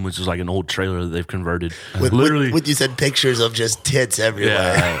green room, which is like an old trailer that they've converted. With you said pictures of just tits everywhere.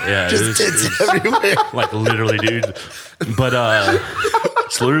 Yeah, just tits everywhere. Like literally, dude. But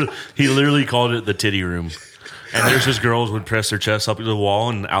he literally called it the titty room. And there's just girls would press their chests up to the wall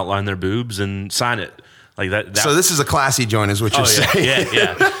and outline their boobs and sign it. Like that. So this is a classy joint, is what you're saying.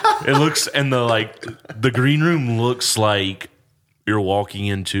 Yeah. It looks, and the green room looks like you're walking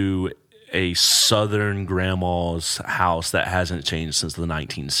into a Southern grandma's house that hasn't changed since the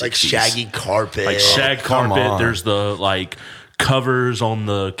 1960s. Like shaggy carpet. Like shag carpet. There's the like covers on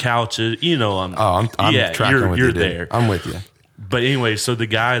the couches. You know, I'm tracking with you. You're there. I'm with you. But anyway, so the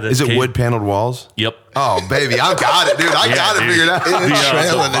guy that is it wood paneled walls? Yep. Oh baby, I got it, dude. I got it figured out.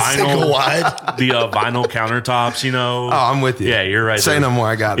 The single wide, the vinyl countertops. You know. Oh, I'm with you. Yeah, you're right. Say no more.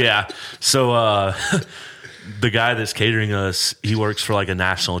 I got it. Yeah. So the guy that's catering us, he works for like a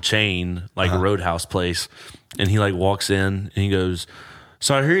national chain, like a Roadhouse place, and he like walks in and he goes,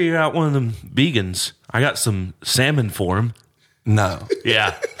 "So I hear you're out one of them vegans. I got some salmon for him." No.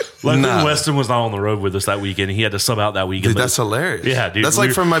 Yeah. Luckily, Weston was not on the road with us that weekend. He had to sub out that weekend. Dude, that's hilarious. Yeah, dude. That's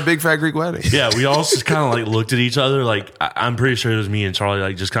like from my big fat Greek wedding. Yeah, we all just kind of like looked at each other. Like, I'm pretty sure it was me and Charlie.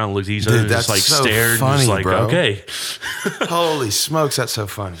 Like, just kind of looked at each other and just like so stared. Funny, and just like, bro. Okay. Holy smokes, that's so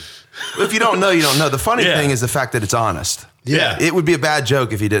funny. If you don't know, you don't know. The funny thing is the fact that it's honest. Yeah. It would be a bad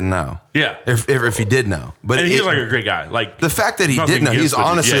joke if he didn't know. Yeah. If he did know. But and he's like a great guy. Like the fact that he did know, he's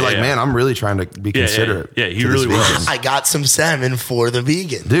honestly man, I'm really trying to be considerate. Yeah, he really was. I got some salmon for the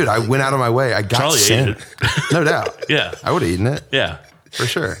vegan. Dude, I went out of my way. I got Charlie salmon. ate it. No doubt. Yeah. I would have eaten it. Yeah. For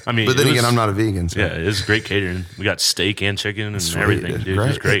sure. I mean, but then again, I'm not a vegan. So. Yeah, it was great catering. We got steak and chicken and everything, dude. It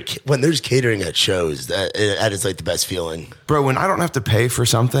was great. When there's catering at shows, that is like the best feeling. Bro, when I don't have to pay for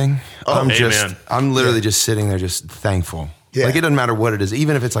something, I'm literally just sitting there just thankful. Yeah. Like it doesn't matter what it is,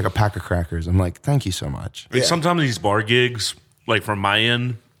 even if it's like a pack of crackers. I'm like, thank you so much. Like sometimes these bar gigs, like from my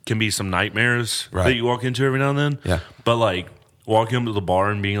end, can be some nightmares that you walk into every now and then. Yeah. But like walking up to the bar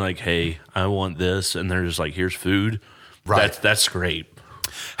and being like, "Hey, I want this," and they're just like, "Here's food." Right. That's great.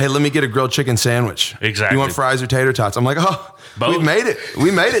 Hey, let me get a grilled chicken sandwich. Exactly. You want fries or tater tots? I'm like, oh, both. We made it.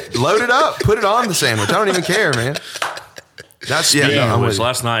 We made it. Load it up. Put it on the sandwich. I don't even care, man. That's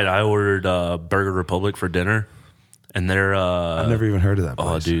last night I ordered Burger Republic for dinner. And they're I've never even heard of that place.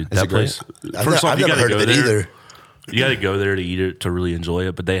 Oh, dude, that place. First off, you got to go there. Either. You got to go there to eat it to really enjoy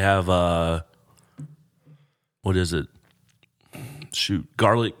it. But they have what is it?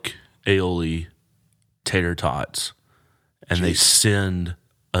 Garlic aioli, tater tots, and they send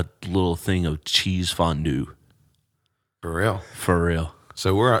a little thing of cheese fondue. For real. For real.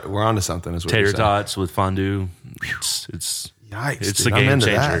 So we're onto something. Is what tater tots with fondue. It's yikes. It's a game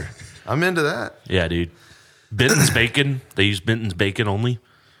changer. I'm into that. Yeah, dude. Benton's bacon. They use Benton's bacon only.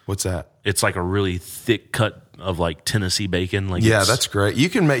 What's that? It's like a really thick cut of like Tennessee bacon. Like that's great. You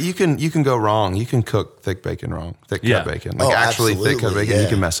can go wrong. You can cook thick bacon wrong. Thick cut bacon. Like actually thick cut bacon. Yeah. You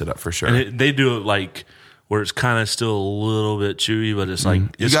can mess it up for sure. And they do it like where it's kind of still a little bit chewy, but it's like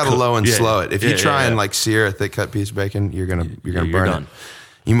you got to low and slow it. If you try and like sear a thick cut piece of bacon, you're gonna burn it.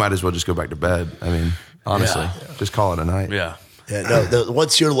 You might as well just go back to bed. I mean, honestly, just call it a night. Yeah. Yeah. No.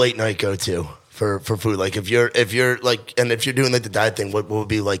 What's your late night go to? For food, like if you're like, and if you're doing like the diet thing, what would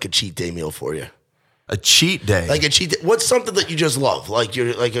be like a cheat day meal for you? A cheat day, like a cheat day. What's something that you just love? Like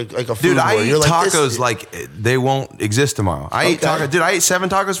you're like a food. Dude, I eat you're tacos like they won't exist tomorrow. I eat tacos. Dude, I ate 7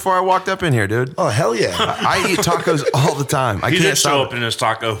 tacos before I walked up in here, dude. Oh hell yeah! I eat tacos all the time. He can't show up in his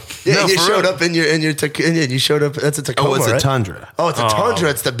taco. Yeah, you showed up in your you showed up. That's a Tacoma. Oh, it's a right? Tundra. Oh, it's a Tundra.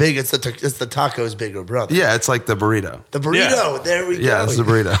 It's the big. It's the taco's bigger brother. Yeah, it's like the burrito. The burrito. Yeah. There we go. Yeah, it's the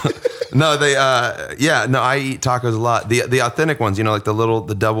burrito. No, I eat tacos a lot. The authentic ones, like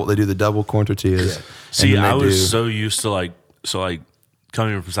the double. They do the double corn tortillas. Yeah. See, I was so used to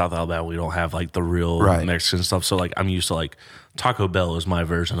coming from South Alabama, we don't have like the real Mexican stuff. So like I'm used to like Taco Bell is my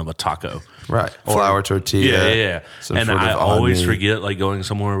version of a taco. Right. Flour tortilla. Yeah. And I always forget like going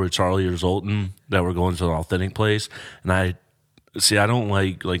somewhere with Charlie or Zoltan that we're going to an authentic place. And I don't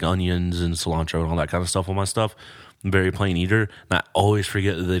like onions and cilantro and all that kind of stuff on my stuff. I'm a very plain eater. And I always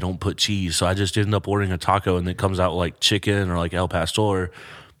forget that they don't put cheese. So I just end up ordering a taco and it comes out like chicken or like El Pastor.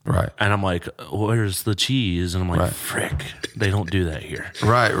 Right. And I'm like, where's the cheese? And I'm like, frick, they don't do that here.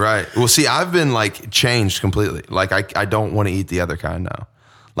 Right. Well, see, I've been like changed completely. Like I don't want to eat the other kind now.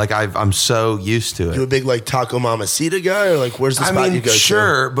 Like I'm so used to it. You a big like Taco Mamacita guy, or like where's the spot you go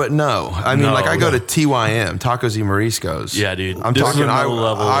sure, to? but no. I mean, like I go to TYM, Tacos y Mariscos. Yeah, dude. I'm This talking. is another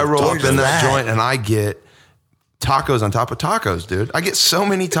level I of roll up in that that. joint and I get tacos on top of tacos, dude. I get so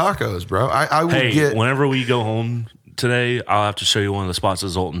many tacos, bro. I will Hey, get. whenever we go home today, I'll have to show you one of the spots that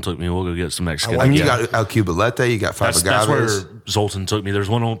Zoltan took me. We'll go get some Mexican. I mean, you got El Cubalete, you got Five that's where Agaves. Zoltan took me. There's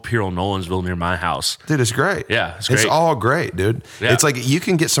one up here on Nolansville near my house. Dude, it's great. Yeah, it's It's great. all great, dude. Yeah. It's like you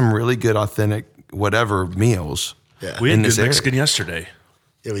can get some really good, authentic, whatever meals. Yeah. We had in good this area. Mexican yesterday.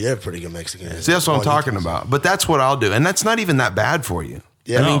 Yeah, we have pretty good Mexican. See, that's what I'm talking about. But that's what I'll do. And that's not even that bad for you.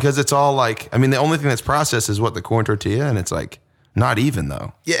 Yeah. I mean, No. because it's all like, I mean, the only thing that's processed is what, the corn tortilla, and it's like not even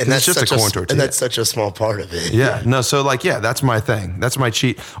though. Yeah, 'Cause and that's it's just such a corn tortilla. and that's such a small part of it. yeah. No, so like, yeah, that's my thing. That's my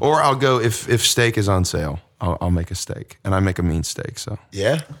cheat. Or I'll go if steak is on sale, I'll make a steak, and I make a mean steak. So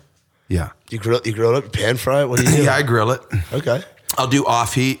Yeah. yeah, You grill it up, you pan fry it. What do you do? yeah, I grill it. Okay. I'll do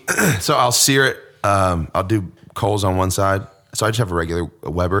off heat. So I'll sear it. I'll do coals on one side. So I just have a regular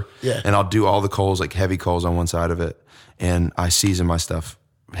Weber. Yeah. And I'll do all the coals, like heavy coals on one side of it. And I season my stuff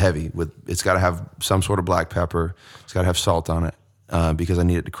heavy with, it's got to have some sort of black pepper. It's got to have salt on it because I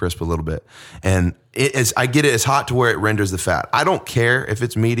need it to crisp a little bit. And I get it as hot to where it renders the fat. I don't care if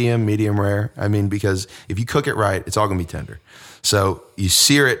it's medium rare. I mean, because if you cook it right, it's all going to be tender. So you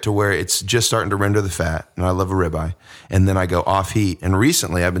sear it to where it's just starting to render the fat. And I love a ribeye. And then I go off heat. And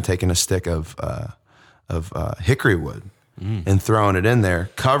recently I've been taking a stick of hickory wood and throwing it in there,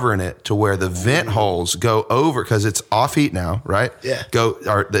 covering it to where the vent holes go over, because it's off heat now, right? Yeah.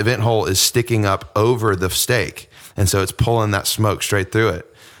 The vent hole is sticking up over the steak. And so it's pulling that smoke straight through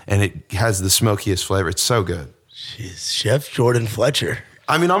it. And it has the smokiest flavor. It's so good. Jeez, Chef Jordan Fletcher.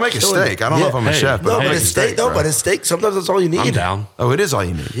 I mean, I'll make a Killing steak. it. I don't know Yeah. if I'm a Hey, chef, but No, I'll but make a a steak. bro. No, but a steak. Sometimes that's all you need. I'm down. Oh, it is all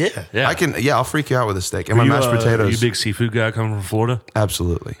you need. Yeah. Yeah. I'll freak you out with a steak. And my mashed Are potatoes. you a big seafood guy coming from Florida?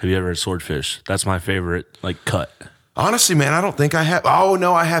 Absolutely. Have you ever had swordfish? That's my favorite, like, cut. Honestly, man, I don't think I have. Oh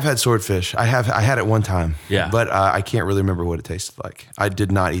no, I have had swordfish. I had it one time. Yeah. but I can't really remember what it tasted like. I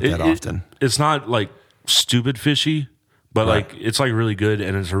did not eat that often. It's not, like, stupid fishy, but, Right. like, it's, like, really good,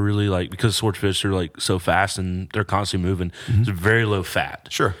 and it's a really, like, because swordfish are, like, so fast and they're constantly moving, it's very low fat.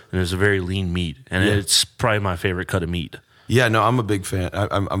 Sure. And it's a very lean meat, and Yeah. it's probably my favorite cut of meat. Yeah, no, I'm a big fan.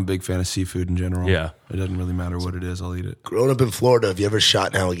 I'm a big fan of seafood in general. Yeah. It doesn't really matter what it is. I'll eat it. Growing up in Florida, have you ever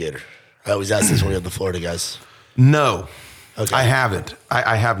shot an alligator? I always ask this when we have the Florida guys. No, Okay. I haven't.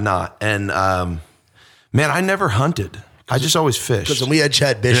 I have not. And man, I never hunted. I just always fished. Because when we had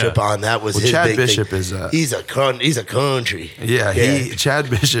Chad Bishop Yeah. on, that was Well, his Chad big Bishop thing. is, he's a country. Yeah, Chad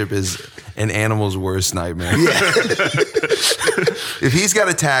Bishop is an animal's worst nightmare. If he's got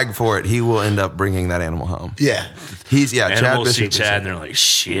a tag for it, he will end up bringing that animal home. Yeah. Chad Animals see Bishop. is Chad, a- and they're like,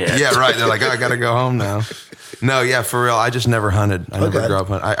 shit. Yeah, right. They're like, oh, I got to go home now. No, yeah, for real. I just never hunted. I never Okay. grew up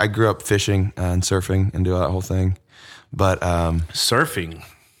hunting. I grew up fishing and surfing and do that whole thing. But, Surfing.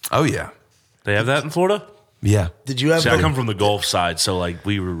 oh, yeah. They have that in Florida? Yeah. Did you have See, I come from the Gulf side, so, like,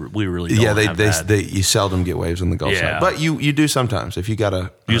 we really don't Yeah, have that. you seldom get waves on the Gulf Yeah. side. But you do sometimes if you got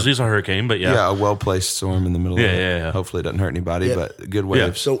a Usually it's a hurricane, but yeah. a well-placed storm in the middle Yeah, of it. yeah. Hopefully it doesn't hurt anybody, Yeah. but good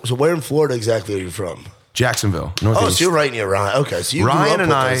waves. so where in Florida exactly are you from? Jacksonville, Northeast. Oh, so you're right near Ryan. Okay, so you Ryan grew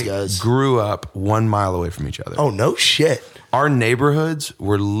and up with I those guys. grew up 1 mile away from each other. Oh, no shit. Our neighborhoods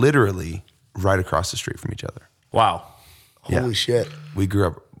were literally right across the street from each other. Wow. Yeah. Holy shit. We grew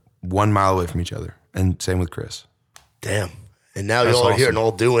up 1 mile away from each other, and same with Chris. Damn. And now That's y'all are here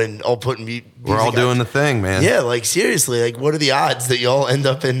awesome. and all putting music We're all doing the thing, man. Yeah, like seriously, like what are the odds that y'all end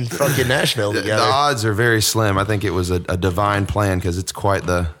up in fucking Nashville The together? odds are very slim. I think it was a divine plan because it's quite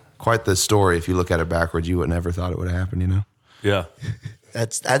the story. If you look at it backwards, you would never thought it would happen. You know, Yeah.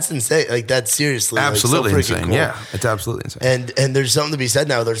 That's insane. Like that's seriously absolutely like, so freaking insane. cool. Yeah, it's absolutely insane. And there's something to be said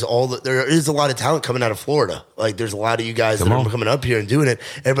now. There is a lot of talent coming out of Florida. Like there's a lot of you guys that on. are coming up here and doing it.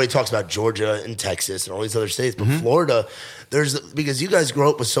 Everybody talks about Georgia and Texas and all these other states, Mm-hmm. but Florida, because you guys grow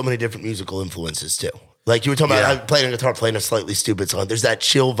up with so many different musical influences too. Like you were talking Yeah. about, playing a guitar, playing a slightly stupid song. There's that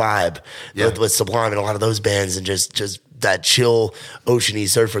chill vibe with Sublime and a lot of those bands, and just that chill, oceany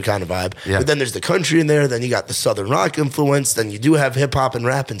surfer kind of vibe. Yeah. But then there's the country in there. Then you got the Southern rock influence. Then you do have hip hop and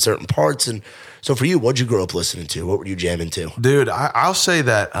rap in certain parts. And so for you, what'd you grow up listening to? What were you jamming to? Dude, I'll say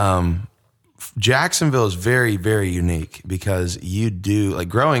that Jacksonville is very, very unique because you do, like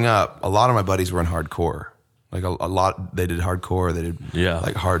growing up, a lot of my buddies were in hardcore. Like a lot, they did hardcore, they did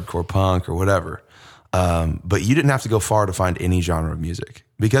like hardcore punk or whatever. But you didn't have to go far to find any genre of music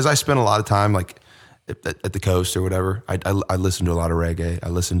because I spent a lot of time like at the coast or whatever. I listened to a lot of reggae. I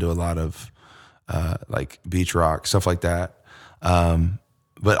listened to a lot of like beach rock, stuff like that.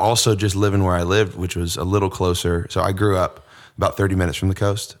 But also just living where I lived, which was a little closer. So I grew up about 30 minutes from the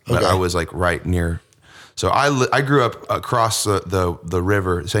coast, but I was like right near. So I grew up across the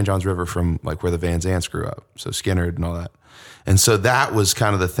river, St. John's River, from like where the Van Zants grew up. So Skinnerd and all that. And so that was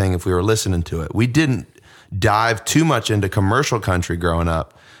kind of the thing if we were listening to it. We didn't dive too much into commercial country growing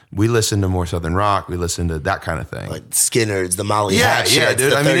up. We listened to more Southern rock. We listened to that kind of thing. Like Skinnerd's, the Molly Hatchets,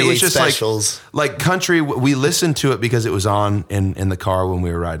 dude. the I mean, it was just specials. like country. We listened to it because it was on in the car when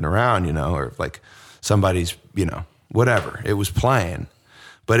we were riding around, or like somebody's, whatever. It was playing.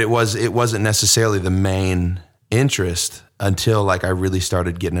 But it wasn't necessarily the main interest until like I really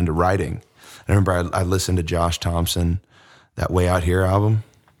started getting into writing. I remember I listened to Josh Thompson, that Way Out Here album,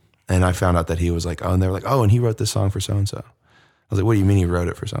 and I found out that he was like, and they were like, and he wrote this song for so-and-so. I was like, what do you mean he wrote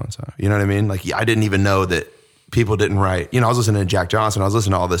it for so-and-so? You know what I mean? Like, I didn't even know that people didn't write. I was listening to Jack Johnson. I was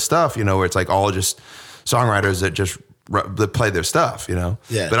listening to all this stuff, where it's like all just songwriters that just that play their stuff, Yeah.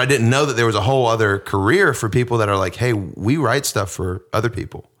 But I didn't know that there was a whole other career for people that are like, hey, we write stuff for other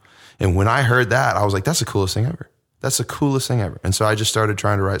people. And when I heard that, I was like, that's the coolest thing ever. That's the coolest thing ever. And so I just started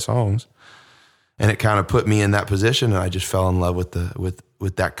trying to write songs, and it kind of put me in that position. And I just fell in love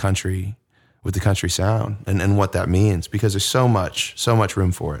with that country, with the country sound and what that means, because there's so much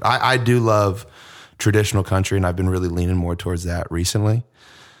room for it. I do love traditional country, and I've been really leaning more towards that recently.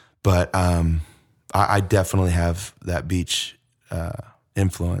 But I definitely have that beach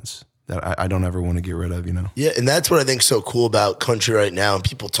influence that I don't ever want to get rid of, Yeah, and that's what I think is so cool about country right now. And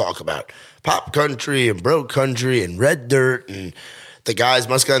people talk about pop country and bro country and red dirt, and the guys,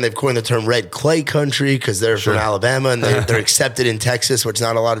 Muscadine, they've coined the term red clay country because they're from Alabama and they're accepted in Texas, which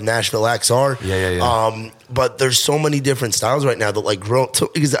not a lot of Nashville acts are. Yeah. But there's so many different styles right now that like grow up,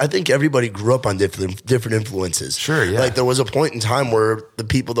 because I think everybody grew up on different influences. Sure, yeah. Like there was a point in time where the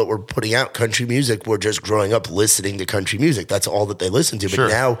people that were putting out country music were just growing up listening to country music. That's all that they listened to. But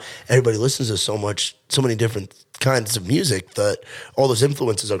now everybody listens to so many different kinds of music that all those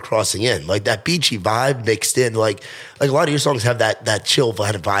influences are crossing in. Like that beachy vibe mixed in, like a lot of your songs have that chill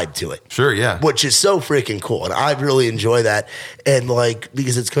vibe to it. Sure, yeah. Which is so freaking cool. And I really enjoy that. And like,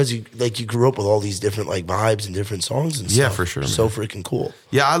 because it's because you grew up with all these different like vibes and different songs and stuff. Yeah, for sure. So freaking cool.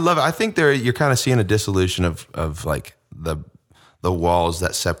 Yeah, I love it. I think you're kind of seeing a dissolution of like the walls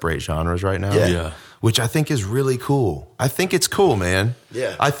that separate genres right now. Yeah. Which I think is really cool. I think it's cool, man.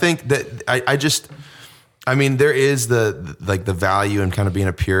 Yeah. I think that I mean, there is the value in kind of being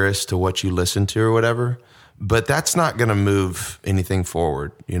a purist to what you listen to or whatever, but that's not going to move anything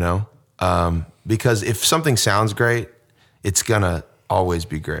forward, because if something sounds great, it's going to always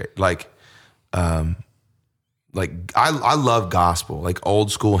be great. Like I love gospel, like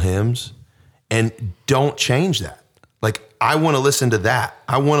old school hymns, and don't change that. Like I want to listen to that.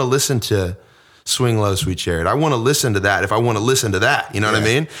 I want to listen to Swing Low, Sweet Chariot. I want to listen to that if I want to listen to that. You know what I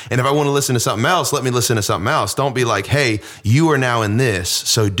mean? And if I want to listen to something else, let me listen to something else. Don't be like, hey, you are now in this,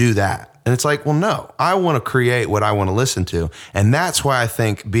 so do that. And it's like, well, no, I want to create what I want to listen to. And that's why I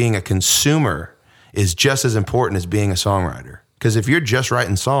think being a consumer is just as important as being a songwriter. Because if you're just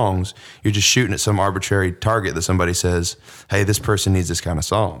writing songs, you're just shooting at some arbitrary target that somebody says, hey, this person needs this kind of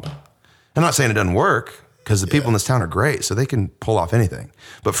song. I'm not saying it doesn't work, because the people in this town are great, so they can pull off anything.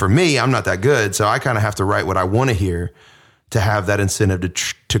 But for me, I'm not that good, so I kind of have to write what I want to hear to have that incentive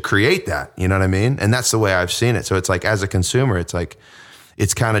to create that. You know what I mean? And that's the way I've seen it. So it's like, as a consumer, it's like,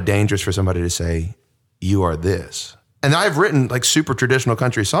 it's kind of dangerous for somebody to say, you are this. And I've written like super traditional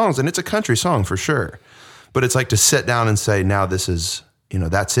country songs, and it's a country song for sure. But it's like to sit down and say, now this is,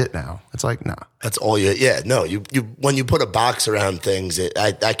 that's it now. It's like, nah. That's all you, no, you when you put a box around things,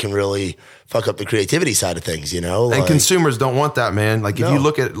 that can really fuck up the creativity side of things, And consumers don't want that, man. Like if you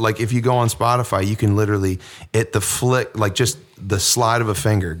look at, like if you go on Spotify, you can literally, at the flick, like just the slide of a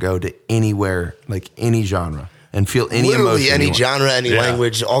finger, go to anywhere, like any genre. And feel any literally emotion. Any genre, any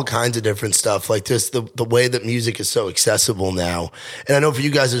language, all kinds of different stuff. Like just the way that music is so accessible now. And I know for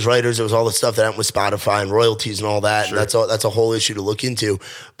you guys as writers, there was all the stuff that happened with Spotify and royalties and all that. Sure. And that's a whole issue to look into.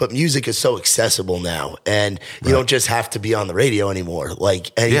 But music is so accessible now. And you don't just have to be on the radio anymore.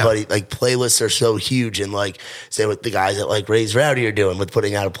 Like anybody, like playlists are so huge. And like, say what the guys at like Ray's Rowdy are doing with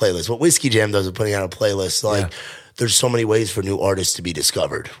putting out a playlist. What Whiskey Jam does with putting out a playlist. Like, there's so many ways for new artists to be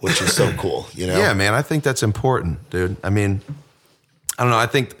discovered, which is so cool, Yeah, man, I think that's important, dude. I mean, I don't know. I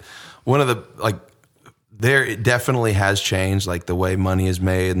think one of the, like, it definitely has changed. Like the way money is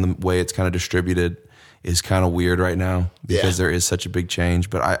made and the way it's kind of distributed is kind of weird right now because there is such a big change.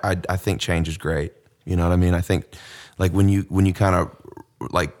 But I think change is great. You know what I mean? I think like when you kind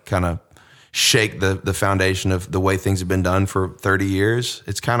of shake the foundation of the way things have been done for 30 years,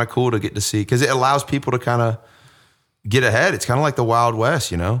 it's kind of cool to get to see, because it allows people to kind of get ahead. It's kind of like the Wild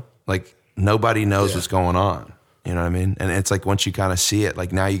West, like nobody knows what's going on. You know what I mean? And it's like once you kind of see it,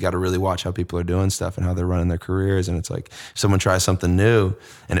 like now you got to really watch how people are doing stuff and how they're running their careers. And it's like if someone tries something new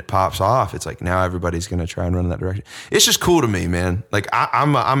and it pops off, it's like now everybody's going to try and run in that direction. It's just cool to me, man. Like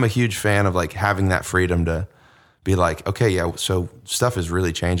I'm a huge fan of like having that freedom to be like, okay, yeah, so stuff is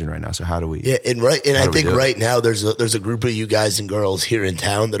really changing right now. So how do we? Yeah, and I think right now there's a group of you guys and girls here in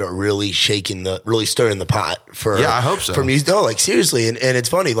town that are really really stirring the pot for. Yeah, I hope so. For music, no, like seriously, and it's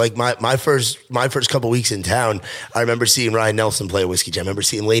funny. Like my first couple weeks in town, I remember seeing Ryan Nelson play a whiskey jam. I remember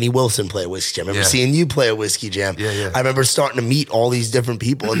seeing Lainey Wilson play a whiskey jam. I remember seeing you play a whiskey jam. Yeah. I remember starting to meet all these different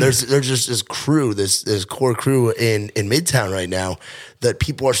people, and there's just this crew, this core crew in Midtown right now that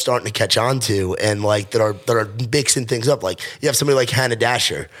people are starting to catch on to, and like that are mixing things up. Like you have somebody like Hannah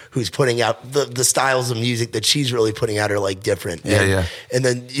Dasher who's putting out the styles of music that she's really putting out are like different. And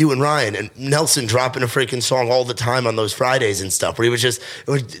then you and Ryan and Nelson dropping a freaking song all the time on those Fridays and stuff, where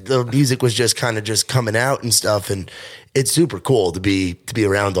the music was just kind of just coming out and stuff. And it's super cool to be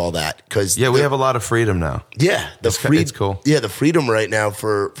around all that because we have a lot of freedom now. Yeah, it's cool. Yeah, the freedom right now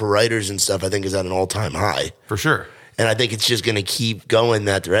for writers and stuff I think is at an all-time high for sure. And I think it's just going to keep going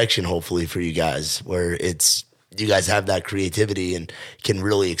that direction, hopefully, for you guys, where you guys have that creativity and can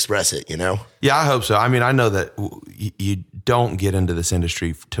really express it, you know? Yeah, I hope so. I mean, I know that you don't get into this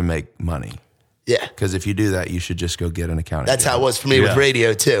industry to make money. Yeah. Because if you do that, you should just go get an accounting That's job. how it was for me with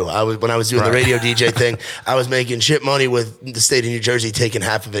radio, too. When I was doing the radio DJ thing, I was making shit money with the state of New Jersey taking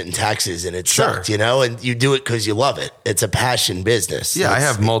half of it in taxes, and it sucked, you know? And you do it because you love it. It's a passion business. Yeah, I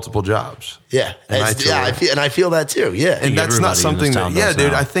have multiple jobs. Yeah. I feel that, too. Yeah. And that's not something that,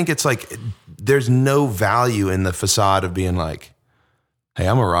 dude, I think it's like there's no value in the facade of being like, hey,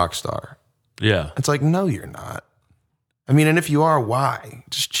 I'm a rock star. Yeah. It's like, no, you're not. I mean, and if you are, why?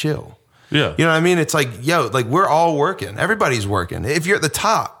 Just chill. Yeah. You know what I mean? It's like, like we're all working. Everybody's working. If you're at the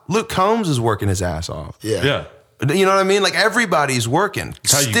top, Luke Combs is working his ass off. Yeah. You know what I mean? Like everybody's working.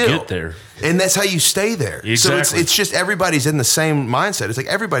 That's how you get there. And that's how you stay there. Exactly. So it's just everybody's in the same mindset. It's like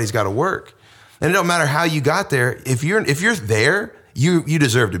everybody's got to work. And it don't matter how you got there. If you're there, you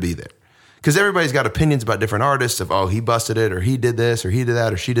deserve to be there. Because everybody's got opinions about different artists of, oh, he busted it, or he did this, or he did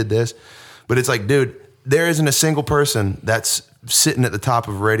that, or she did this. But it's like, dude, there isn't a single person that's sitting at the top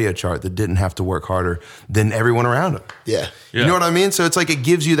of a radio chart that didn't have to work harder than everyone around them. Yeah. You know what I mean? So it's like it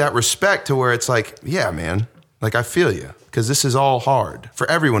gives you that respect to where it's like, yeah, man, like I feel you. Because this is all hard for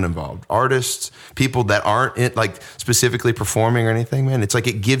everyone involved. Artists, people that aren't like specifically performing or anything, man. It's like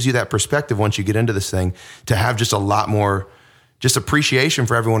it gives you that perspective once you get into this thing to have just a lot more just appreciation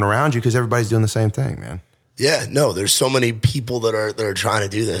for everyone around you because everybody's doing the same thing, man. Yeah, no, there's so many people that are trying to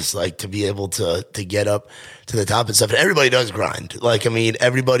do this, like to be able to get up to the top and stuff. And everybody does grind. Like, I mean,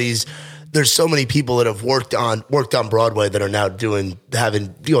 there's so many people that have worked on Broadway that are now going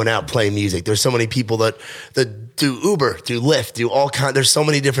out playing music. There's so many people that do Uber, do Lyft, do all kind. There's so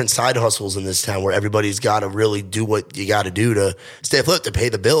many different side hustles in this town where everybody's got to really do what you got to do to stay afloat, to pay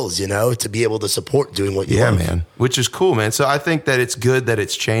the bills, you know, to be able to support doing what you love. Yeah, man, which is cool, man. So I think that it's good that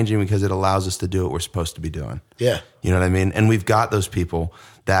it's changing because it allows us to do what we're supposed to be doing. Yeah. You know what I mean? And we've got those people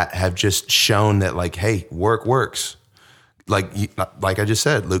that have just shown that like, hey, work works. Like I just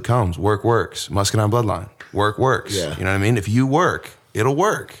said, Luke Combs, work works. Muscadine Bloodline, work works. Yeah. You know what I mean? If you work, it'll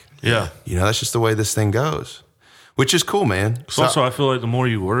work. Yeah. You know, that's just the way this thing goes, which is cool, man. So also, I feel like the more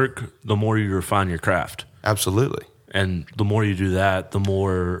you work, the more you refine your craft. Absolutely. And the more you do that, the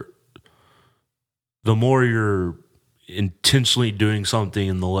more you're intentionally doing something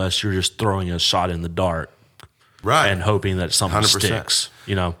and the less you're just throwing a shot in the dark. Right. And hoping that something 100%. sticks,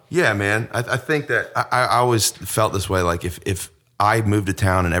 you know? Yeah, man. I think that I always felt this way. Like if I moved to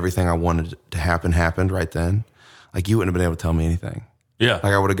town and everything I wanted to happen happened right then, like you wouldn't have been able to tell me anything. Yeah.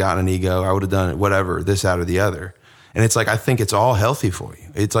 Like I would have gotten an ego. I would have done it, whatever, this, that, or the other. And it's like, I think it's all healthy for you.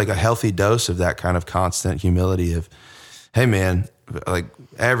 It's like a healthy dose of that kind of constant humility of, hey man, like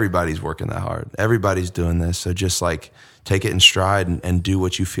everybody's working that hard. Everybody's doing this. So just like take it in stride and do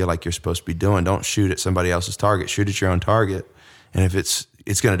what you feel like you're supposed to be doing. Don't shoot at somebody else's target. Shoot at your own target. And if it's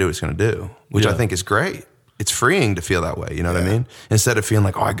going to do what it's going to do, which I think is great. It's freeing to feel that way. You know what I mean? Instead of feeling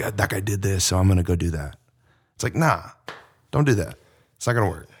like, oh, that guy did this, so I'm going to go do that. It's like, nah, don't do that. It's not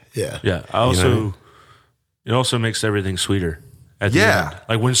going to work. Yeah. Yeah. It also makes everything sweeter at the end.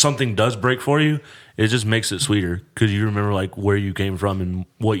 Like when something does break for you, it just makes it sweeter because you remember like where you came from and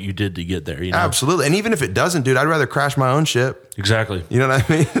what you did to get there. You know? Absolutely. And even if it doesn't, dude, I'd rather crash my own ship. Exactly. You know what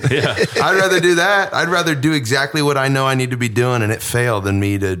I mean? Yeah. I'd rather do that. I'd rather do exactly what I know I need to be doing and it fail than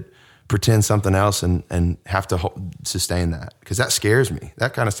me to pretend something else and have to sustain that because that scares me.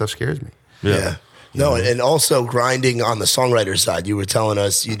 That kind of stuff scares me. Yeah. No, and also grinding on the songwriter side. You were telling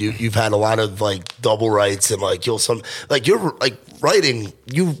us you've had a lot of like double writes and like you're like writing.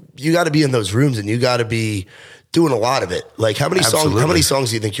 You got to be in those rooms and you got to be doing a lot of it. Like how many songs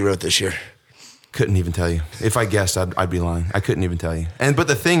do you think you wrote this year? Couldn't even tell you. If I guessed, I'd be lying. I couldn't even tell you. But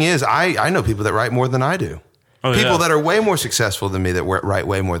the thing is, I know people that write more than I do. People that are way more successful than me that write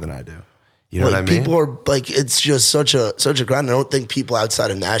way more than I do. You know what I mean? People are like, it's just such a grind. I don't think people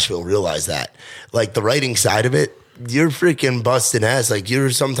outside of Nashville realize that. Like the writing side of it, you're freaking busting ass. Like you're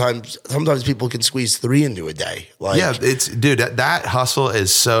sometimes people can squeeze 3 into a day. Like, yeah, dude, that hustle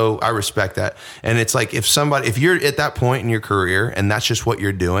is so, I respect that. And it's like if you're at that point in your career and that's just what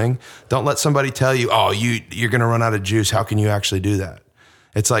you're doing, don't let somebody tell you, oh, you're going to run out of juice. How can you actually do that?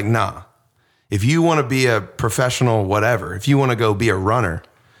 It's like, nah. If you want to be a professional, whatever, if you want to go be a runner,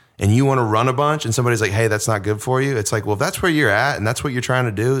 and you want to run a bunch and somebody's like, hey, that's not good for you. It's like, well, if that's where you're at and that's what you're trying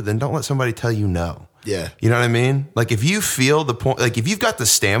to do, then don't let somebody tell you no. Yeah. You know what I mean? Like if you feel the point, like if you've got the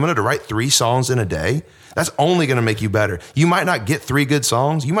stamina to write 3 songs in a day, that's only going to make you better. You might not get 3 good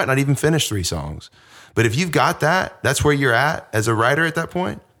songs. You might not even finish 3 songs. But if you've got that, that's where you're at as a writer at that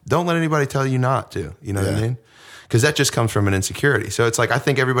point. Don't let anybody tell you not to. You know what I mean? Because that just comes from an insecurity. So it's like, I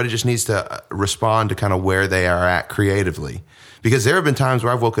think everybody just needs to respond to kind of where they are at creatively. Because there have been times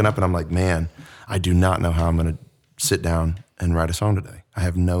where I've woken up and I'm like, man, I do not know how I'm going to sit down and write a song today. I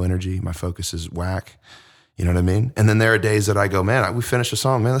have no energy. My focus is whack. You know what I mean? And then there are days that I go, man, we finished a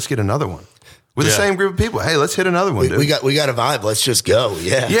song. Man, let's get another one. With the same group of people. Hey, let's hit another one, dude. We got a vibe. Let's just go.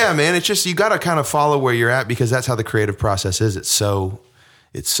 Yeah. Yeah, man. It's just, you got to kind of follow where you're at because that's how the creative process is. It's so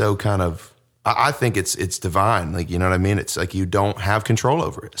kind of, I think it's divine. Like, you know what I mean? It's like you don't have control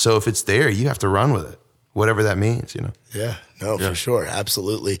over it. So if it's there, you have to run with it. Whatever that means, you know? Yeah, no, for sure.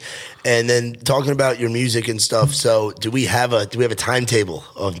 Absolutely. And then talking about your music and stuff. So do we have a timetable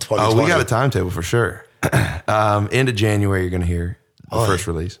of 2020? Oh, we got a timetable for sure. End of January, you're going to hear the first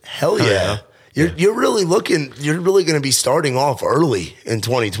release. Hell yeah. You're really going to be starting off early in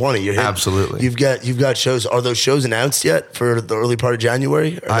 2020. Absolutely. You've got shows. Are those shows announced yet for the early part of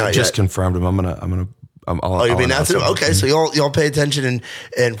January? I just confirmed them. I'm going to you'll be announcing them? Okay, so y'all pay attention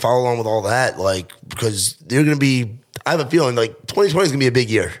and follow along with all that, like, because you're going to be, I have a feeling like 2020 is going to be a big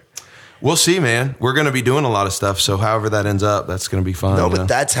year. We'll see, man. We're going to be doing a lot of stuff, so however that ends up, that's going to be fun. No, but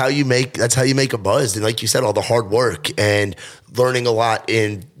that's how you make a buzz. And like you said, all the hard work and learning a lot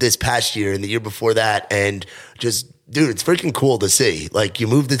in this past year and the year before that, and just, dude, it's freaking cool to see. Like, you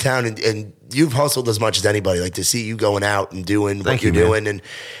moved to town and you've hustled as much as anybody. Like, to see you going out and doing what you're doing,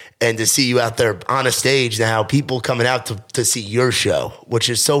 and to see you out there on a stage now, people coming out to see your show, which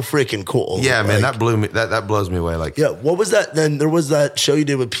is so freaking cool. Yeah, man, that blew me. That blows me away. Like, yeah, what was that? Then there was that show you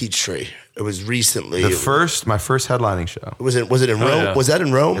did with Peachtree. It was recently. My first headlining show. Was it in Rome? Yeah. Was that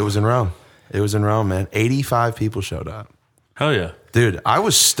in Rome? It was in Rome. It was in Rome, man. 85 people showed up. Hell yeah, dude! I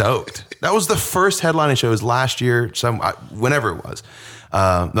was stoked. That was the first headlining show. It was last year, whenever it was,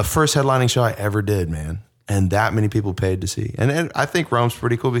 the first headlining show I ever did, man. And that many people paid to see, and I think Rome's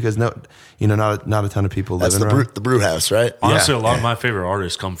pretty cool because not a ton of people live in Rome. The brew house, right? Honestly, a lot of my favorite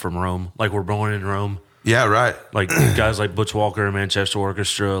artists come from Rome. Like, we're born in Rome. Yeah, right. Like guys like Butch Walker, Manchester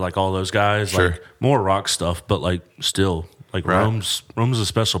Orchestra, like all those guys. Sure. Like more rock stuff, but like still, like right. Rome's a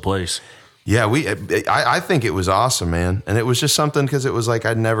special place. Yeah, I think it was awesome, man, and it was just something because it was like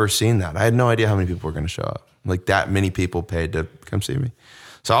I'd never seen that. I had no idea how many people were going to show up. Like that many people paid to come see me,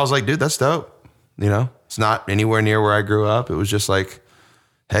 so I was like, dude, that's dope. You know. It's not anywhere near where I grew up. It was just like,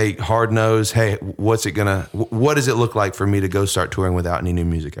 hey, hard nose. Hey, what does it look like for me to go start touring without any new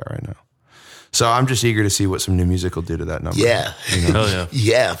music out right now? So I'm just eager to see what some new music will do to that number. Yeah. You know? Hell yeah.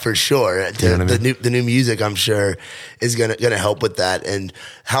 Yeah, for sure. You know what I mean? The new music, I'm sure, is gonna help with that. And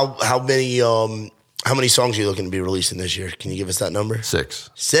how many songs are you looking to be releasing this year? Can you give us that number? 6.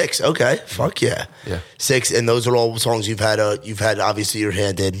 6. Okay. Fuck yeah. Yeah. 6, and those are all songs you've had obviously your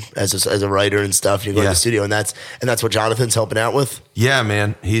hand in as a writer and stuff. You go to the studio, and that's what Jonathan's helping out with. Yeah,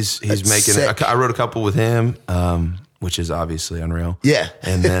 man. He's making sick. it. I wrote a couple with him, which is obviously unreal. Yeah.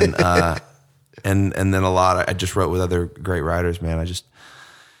 And then and then a lot. I just wrote with other great writers, man.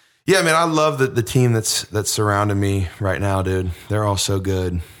 Yeah, man. I love the team that's surrounding me right now, dude. They're all so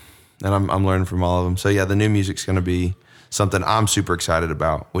good. And I'm learning from all of them. So yeah, the new music's going to be something I'm super excited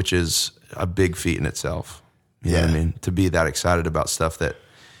about, which is a big feat in itself. You know what I mean? To be that excited about stuff that,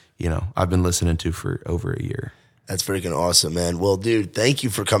 I've been listening to for over a year. That's freaking awesome, man. Well, dude, thank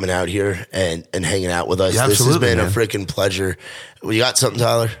you for coming out here and hanging out with us. Yeah, this has been man. a freaking pleasure. Well, you got something,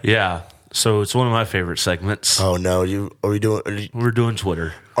 Tyler? Yeah. So it's one of my favorite segments. Oh no, we're doing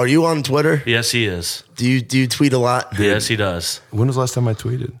Twitter. Are you on Twitter? Yes, he is. Do you tweet a lot? Yes, he does. When was the last time I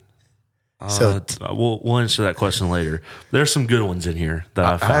tweeted? We'll answer that question later. There's some good ones in here that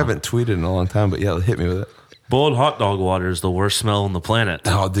I found. I haven't tweeted in a long time, but yeah, hit me with it. Boiled hot dog water is the worst smell on the planet.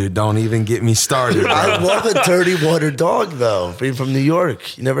 Oh, dude, don't even get me started. Bro. I love a dirty water dog, though. Being from New York,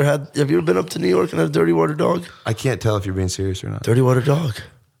 have you ever been up to New York and had a dirty water dog? I can't tell if you're being serious or not. Dirty water dog.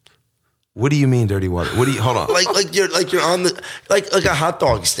 What do you mean, dirty water? Hold on. like you're on the like a hot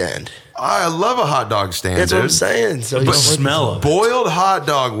dog stand. I love a hot dog stand. That's dude. what I'm saying. So But smell it. Boiled hot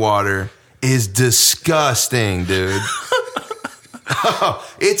dog water is disgusting, dude.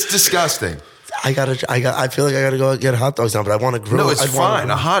 It's disgusting. I feel like I gotta go get hot dogs now, but I want to grill. No, it's fine.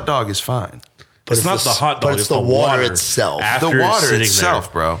 A hot dog is fine. But it's not the hot dog. But it's the water itself. After The water sitting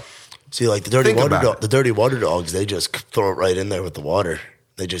itself, bro. See, like the dirty water dogs, they just throw it right in there with the water.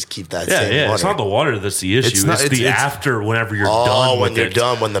 They just keep that same water. It's not the water that's the issue. It's after whenever you're done. When you're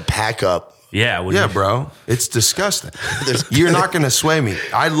done, when the pack up. Yeah, bro. It's disgusting. You're not going to sway me.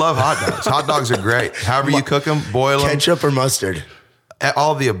 I love hot dogs. Hot dogs are great. However you cook them, boil them. Ketchup or mustard?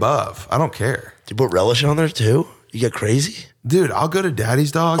 All the above. I don't care. Do you put relish on there too? You get crazy? Dude, I'll go to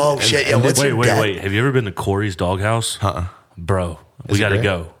Daddy's Dog. Oh, shit. Yeah, wait. Have you ever been to Corey's Doghouse? Bro, we got to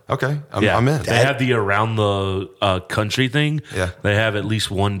go. Okay, I'm in. They have the around the country thing. Yeah. They have at least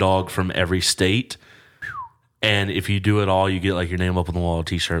one dog from every state. And if you do it all, you get like your name up on the wall,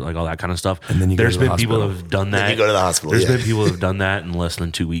 T-shirt, like all that kind of stuff. And then you There's go to the been people that hospital. have done that. Then you go to the hospital. There's been people that have done that in less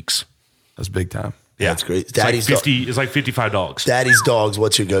than 2 weeks. That's big time. Yeah, that's great. It's like 50. It's like 55 dogs. Daddy's Dogs.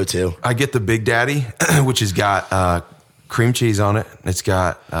 What's your go-to? I get the Big Daddy, which has got cream cheese on it. It's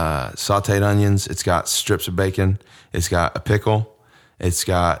got sauteed onions. It's got strips of bacon. It's got a pickle. It's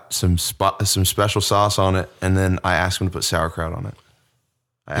got some special sauce on it. And then I ask them to put sauerkraut on it.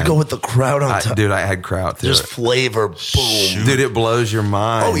 You go with the kraut on top. Dude, I add kraut to Just it. flavor, boom. Dude, it blows your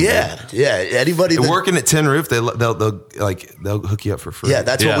mind. Oh, yeah. Yeah. Anybody working at Tin Roof, they'll hook you up for free. Yeah,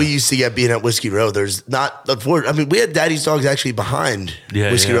 that's what we used to get being at Whiskey Row. There's not, we had Daddy's Dogs actually behind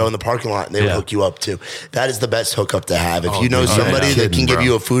Whiskey Row in the parking lot, and they would hook you up too. That is the best hookup to have. If you know somebody that can give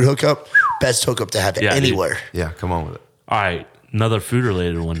you a food hookup, best hookup to have anywhere. Dude. Yeah, come on with it. All right, another food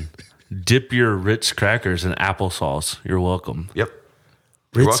related one. Dip your Ritz crackers in applesauce. You're welcome. Yep.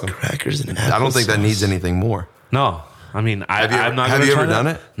 Ritz crackers and applesauce. I don't think that needs anything more. No, I mean, I'm not. Have you ever done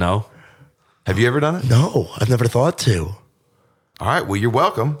it? No. Have you ever done it? No, I've never thought to. All right, well, you're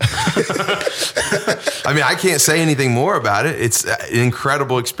welcome. I mean, I can't say anything more about it. It's an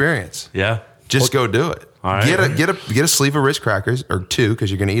incredible experience. Yeah. Just go do it. All right. Get a sleeve of Ritz crackers, or 2,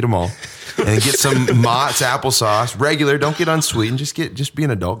 because you're going to eat them all, and get some Mott's applesauce, regular. Don't get unsweetened. Just be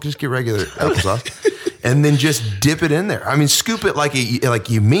an adult. Just get regular applesauce, and then just dip it in there. I mean, scoop it like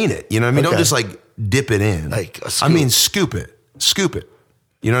you mean it. You know what I mean? Okay. Don't just like dip it in. Like a scoop. I mean, scoop it.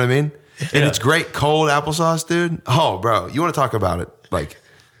 You know what I mean? And it's great cold applesauce, dude. Oh, bro, you want to talk about it? Like,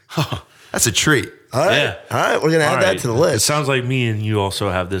 that's a treat. All right. Yeah. All right. We're going to add that to the It list. sounds like me and you also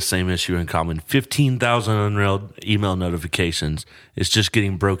have this same issue in common. 15,000 unread email notifications. It's just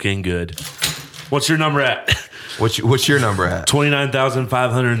getting broke in good. What's your number at? What's your number at?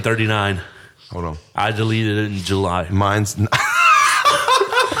 29,539. Hold on. I deleted it in July. Mine's...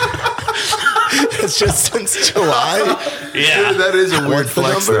 It's just since July. Yeah. Dude, that is a weird What's the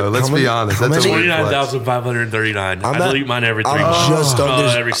flex, number? though. Let's be honest. That's a weird flex. 29,539. I delete mine every 3 I'm months. just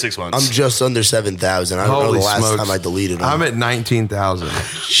under, every 6 months. I'm just under 7,000. I don't know Holy the last smokes. time I deleted them. I'm at 19,000.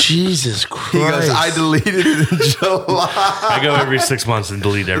 Jesus Christ. He goes, I deleted it in July. I go every 6 months and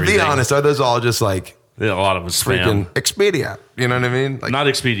delete everything. Be honest, are those all just like Yeah, a lot of it's freaking spam. Expedia? You know what I mean? Like Not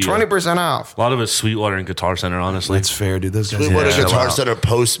Expedia. 20% off. A lot of it's Sweetwater and Guitar Center, honestly. That's fair, dude. Those guys. What a chill Guitar out. Center,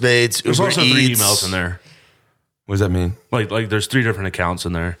 Postmates, There's Uber also Eats. 3 emails in there. What does that mean? Like there's 3 different accounts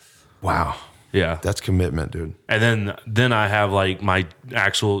in there. Wow. Yeah. That's commitment, dude. And then I have like my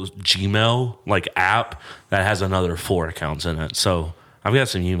actual Gmail like app that has another 4 accounts in it. So I've got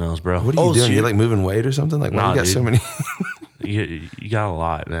some emails, bro. What are you Oh, doing? so You're like moving weight or something? Like, why Nah, you got dude. so many? You got a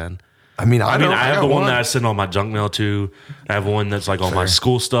lot, man. I mean, I have got the one that I send all my junk mail to. I have one that's like all my Fair.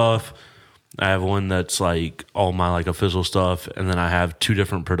 school stuff. I have one that's like all my like official stuff, and then I have 2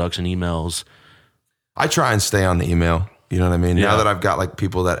 different production emails. I try and stay on the email. You know what I mean? Yeah. Now that I've got like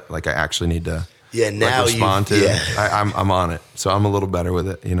people that like I actually need to Now respond to, Yeah. I'm on it. So I'm a little better with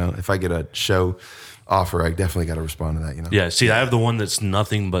it. You know, if I get a show offer, I definitely got to respond to that. You know, Yeah, see, I have the one that's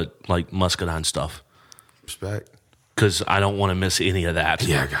nothing but like muscadine stuff respect. because I don't want to miss any of that.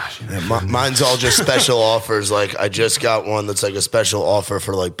 Yeah, gosh. You know. Mine's all just special offers. Like I just got one that's like a special offer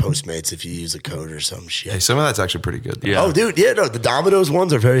for like Postmates if you use a code or some shit. Hey, some of that's actually pretty good. Though. Yeah. Oh, dude, yeah, no, the Domino's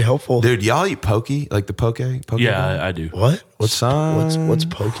ones are very helpful. Dude, y'all eat pokey? Like the poke? Yeah, I do. What? Son. What's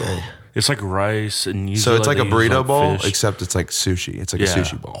poke? It's like rice and usually So it's like a burrito bowl, fish. except it's like sushi. It's like a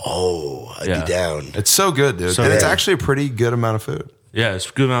sushi bowl. Oh, I'd be down. It's so good, dude. So and it's good. actually a pretty good amount of food. Yeah, it's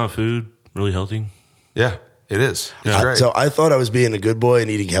a good amount of food, really healthy. Yeah, it is. It's great. So I thought I was being a good boy and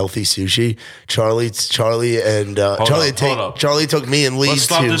eating healthy sushi. Charlie took me and Lee Let's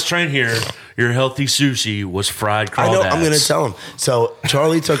stop to. this train here. Your healthy sushi was fried crawdads. I know. I'm going to tell him. So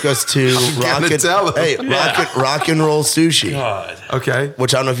Charlie took us to Rock and Roll Sushi. God. Okay.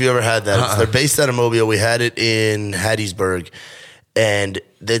 Which I don't know if you ever had that. They're based out of Mobile. We had it in Hattiesburg, and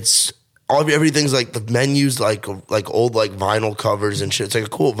it's everything's like the menus like old like vinyl covers and shit. It's like a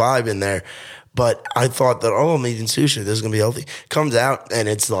cool vibe in there. But I thought that I'm eating sushi. This is gonna be healthy. Comes out and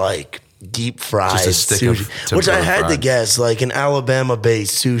it's like deep fried Just a stick sushi, of which I had to fried. guess like an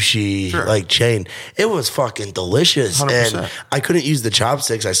Alabama-based sushi like chain. It was fucking delicious, 100%. and I couldn't use the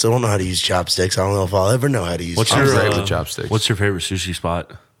chopsticks. I still don't know how to use chopsticks. I don't know if I'll ever know how to use. What's chopsticks. I'm great with chopsticks. What's your favorite sushi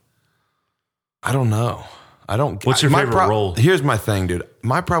spot? I don't know. I don't. What's your favorite roll? Here's my thing, dude.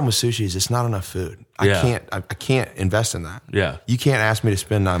 My problem with sushi is it's not enough food. Yeah. I can't invest in that. Yeah. You can't ask me to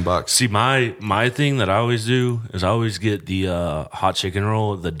spend $9. See, my thing that I always do is I always get the hot chicken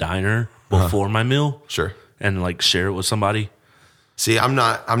roll at the diner before my meal. Sure. And like share it with somebody. See, I'm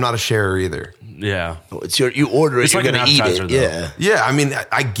not a sharer either. Yeah. It's you order it. It's You're like an gonna eat appetizer, it. though. Yeah. Yeah, I mean,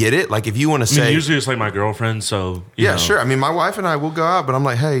 I get it. Like, if you want to I mean, say, usually it's like my girlfriend, so you know. sure. I mean, my wife and I will go out, but I'm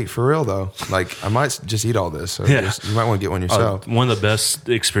like, hey, for real though, like, I might just eat all this. So Yeah. you might want to get one yourself. One of the best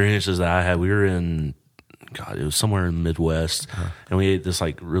experiences that I had, we were in, God, it was somewhere in the Midwest, and we ate this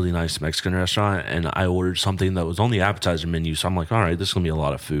like really nice Mexican restaurant, and I ordered something that was on the appetizer menu. So I'm like, all right, this is gonna be a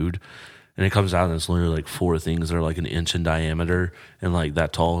lot of food. And it comes out and it's literally like 4 things that are like an inch in diameter and like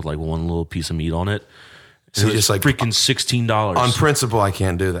that tall, with like one little piece of meat on it. So It you was just like freaking $16 on principle, I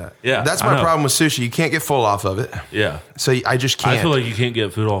can't do that. Yeah, that's I my know. problem with sushi. You can't get full off of it. Yeah, So I just can't. I feel like you can't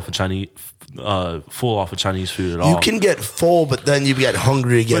get food off of Chinese, full off of Chinese food at all. You can get full, but then you get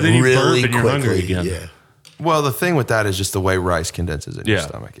hungry again But then you really burp and quickly. you're hungry again. Yeah. Well, the thing with that is just the way rice condenses in your Yeah.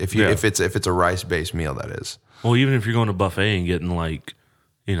 stomach. If Yeah. it's a rice based meal, that is. Well, even if you're going to buffet and getting like,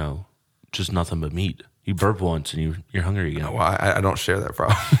 just nothing but meat, you burp once and you're hungry again. Well, I don't share that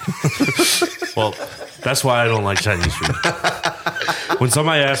problem. Well, that's why I don't like Chinese food. When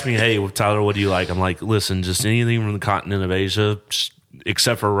somebody asks me, hey, Tyler, what do you like? I'm like, listen, just anything from the continent of Asia,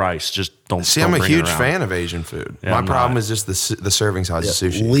 except for rice. Just don't. See, don't I'm a bring it huge around. fan of Asian food. Yeah, My I'm problem not. is just the serving size of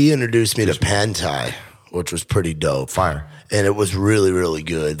sushi. Lee introduced me to pad thai, which was pretty dope. Fire. And it was really, really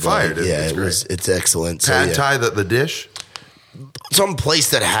good. Fire, Like, dude. yeah, It's it's excellent. So, Pad yeah. Thai, the dish. Some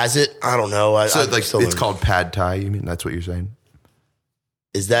place that has it, I don't know. So I like still it's don't- called Pad Thai. You mean that's what you're saying?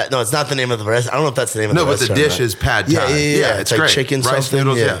 Is that no? It's not the name of the restaurant. I don't know if that's the name of No, the but the restaurant. dish is Pad Yeah, Thai. yeah. It's like great. chicken Rice something.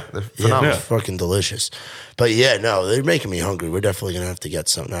 noodles, Yeah, they're yeah, phenomenal. it's fucking delicious. But yeah, no, they're making me hungry. We're definitely gonna have to get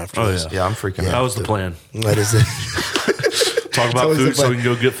something after Oh, this. yeah. Yeah, I'm freaking That out. was the plan. That is it. Talk about always food the so we plan.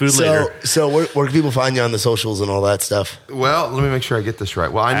 can go get food later. So where can people find you on the socials and all that stuff? Well, let me make sure I get this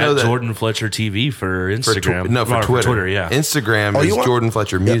right. Well, I know At that Jordan Fletcher TV for Instagram. for Or Twitter. yeah. Instagram Oh, is you want- Jordan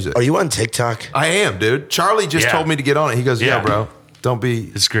Fletcher Music. Are you on TikTok? I am, dude. Charlie just Yeah. told me to get on it. He goes, "Yeah, Yeah. bro, don't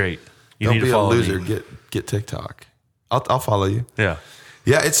be It's great. You don't need be to a follow loser. me. Get TikTok. I'll follow you." Yeah.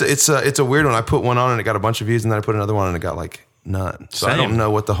 Yeah, it's a weird one. I put one on and it got a bunch of views, and then I put another one and it got like none. So I Same. don't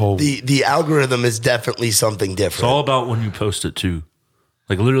know what the whole. The algorithm is definitely something It's different. all about when you post it too.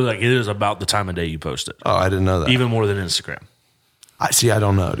 Like literally, like it is about the time of day you post it. Oh, I didn't know that. Even more than Instagram. I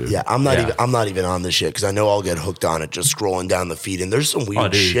don't know, dude. Yeah, I'm not Yeah. even. I'm not even on this shit because I know I'll get hooked on it just scrolling down the feed, and there's some weird Oh,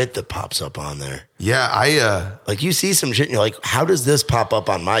 dude. shit that pops up on there. Yeah, Like you see some shit, and you're like, "How does this pop up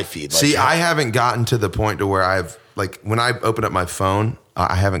on my feed?" Like, see. yeah, I haven't gotten to the point to where I've like when I open up my phone,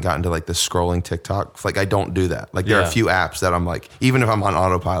 I haven't gotten to like the scrolling TikTok. Like I don't do that. Like there are a Yeah. few apps that I'm like, even if I'm on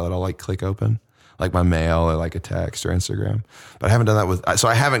autopilot, I'll like click open, like my mail or like a text or Instagram. But I haven't done that with. So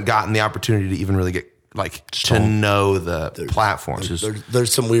I haven't gotten the opportunity to even really get like to know the platforms.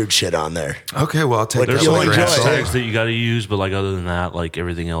 there's some weird shit on there. Okay, well I'll take But that. There's you'll with a like grain of enjoy salt. it. hashtags that you got to use, but like other than that, like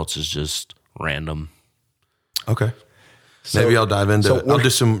everything else is just random. Okay. Maybe I'll dive into so it. I'll what- do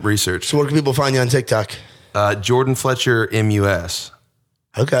some research. So where can people find you on TikTok? Jordan Fletcher MUS.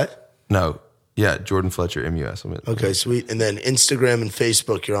 Okay. No. Yeah, Jordan Fletcher MUS. Okay, sweet. And then Instagram and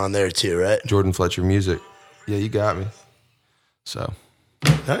Facebook, you're on there too, right? Jordan Fletcher Music. Yeah, you got me. So,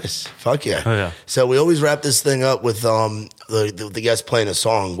 Nice. Fuck yeah. Oh, yeah. So we always wrap this thing up with the guest playing a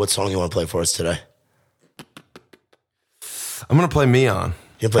song. What song you want to play for us today? I'm going to play Me On.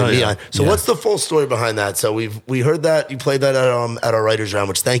 You played Neon. So what's the full story behind that? So we heard that you played that at our writers' round,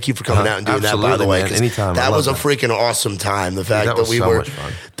 which thank you for coming out and doing that, by the way. Anytime. That was a freaking awesome time. The fact that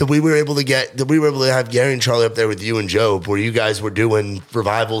we were able to have Gary and Charlie up there with you and Job, where you guys were doing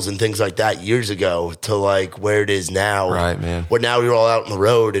revivals and things like that years ago, to like where it is now. Right, man. Where now you're all out on the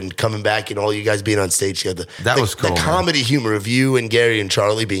road and coming back and all you guys being on stage together. That was cool. The comedy humor of you and Gary and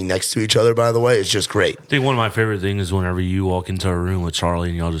Charlie being next to each other, by the way, is just great. I think one of my favorite things is whenever you walk into a room with Charlie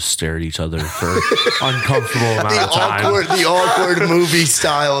and y'all just stare at each other for uncomfortable amount of time. The awkward movie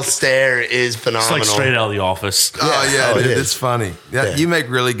style stare is phenomenal. It's like straight out of The Office. Dude, it's funny. Yeah, you make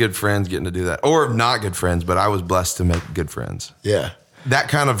really good friends getting to do that, or not good friends. But I was blessed to make good friends. Yeah, that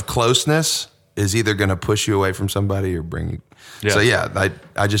kind of closeness is either going to push you away from somebody or bring you. Yeah. So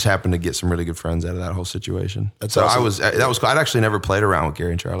I just happened to get some really good friends out of that whole situation. That's awesome. That was cool. I'd actually never played around with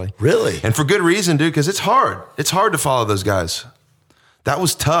Gary and Charlie. Really? And for good reason, dude, because it's hard. It's hard to follow those guys. That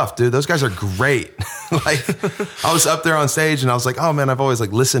was tough, dude. Those guys are great. Like, I was up there on stage and I was like, oh man, I've always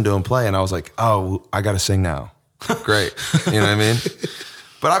like listened to them play, and I was like, oh, I got to sing now. Great. You know what I mean?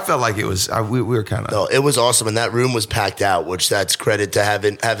 But I felt like it was, we were kind of. No, it was awesome. And that room was packed out, which that's credit to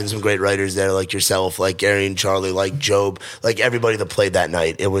having some great writers there, like yourself, like Gary and Charlie, like Job, like everybody that played that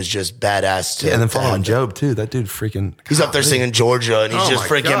night. It was just badass. And then following Job too. That dude freaking. He's up there singing Georgia and he's just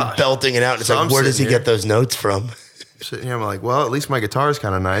freaking belting it out. And it's like, where does he get those notes from? Sitting here, I'm like, well, at least my guitar is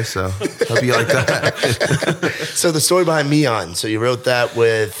kind of nice, so hope you like that. So the story behind Neon. So you wrote that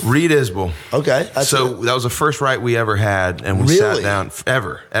with Reed Isbell. Okay. That was the first write we ever had, and we sat down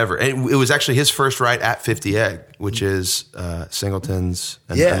ever. And it was actually his first write at 50 Egg, which is Singleton's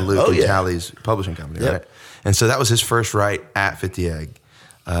and Luke and Tally's publishing company, right? And so that was his first write at 50 Egg,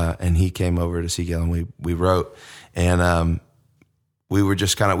 and he came over to Seagull, and we wrote, and we were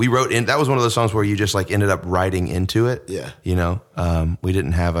just we wrote in, that was one of those songs where you just like ended up writing into it. Yeah. You know, we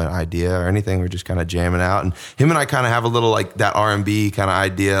didn't have an idea or anything. We were just kind of jamming out, and him and I kind of have a little like that R&B kind of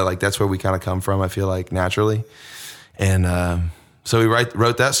idea. Like that's where we kind of come from, I feel like, naturally. And so we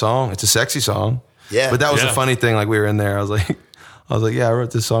wrote that song. It's a sexy song. Yeah. But that was a funny thing. Like we were in there. I was like, yeah, I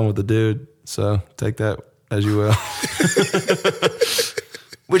wrote this song with the dude. So take that as you will.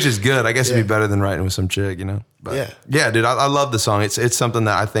 Which is good. I guess it'd be better than writing with some chick, you know. But yeah, dude, I love the song. It's something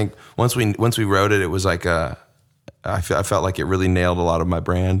that I think once we wrote it, it was like I felt like it really nailed a lot of my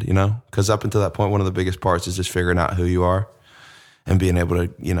brand, you know. Because up until that point, one of the biggest parts is just figuring out who you are and being able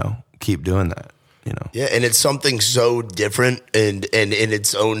to, you know, keep doing that. You know. Yeah, and it's something so different and in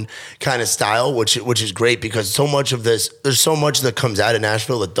its own kind of style, which is great, because so much of this, there's so much that comes out of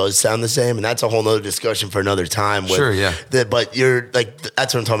Nashville that does sound the same, and that's a whole nother discussion for another time. Sure, yeah. But you're like,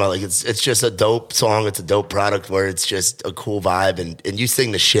 that's what I'm talking about. Like it's just a dope song, it's a dope product where it's just a cool vibe, and you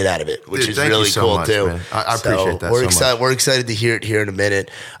sing the shit out of it, which is really cool much, too. Man. I appreciate that. We're excited. We're excited to hear it here in a minute.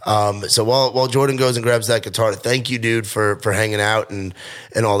 So while Jordan goes and grabs that guitar, thank you, dude, for hanging out and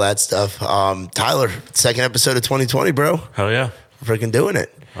all that stuff. Tyler, second episode of 2020, bro. Hell yeah. Freaking doing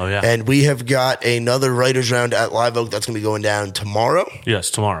it. Oh, yeah. And we have got another writers round at Live Oak that's going to be going down tomorrow.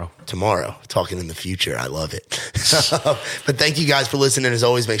 Yes, tomorrow. Talking in the future. I love it. But thank you guys for listening. As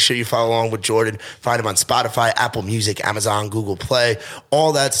always, make sure you follow along with Jordan. Find him on Spotify, Apple Music, Amazon, Google Play,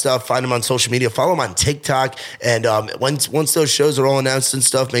 all that stuff. Find him on social media. Follow him on TikTok. And once those shows are all announced and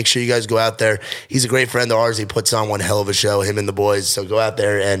stuff, make sure you guys go out there. He's a great friend of ours. He puts on one hell of a show, him and the boys. So go out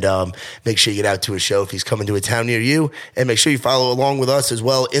there and make sure you get out to a show if he's coming to a town near you. And make sure you follow along with us as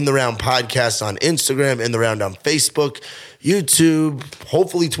well. In the Round Podcast on Instagram, In the Round on Facebook, YouTube,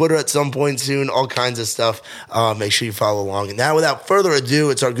 hopefully Twitter at some point soon, all kinds of stuff. Make sure you follow along. And now, without further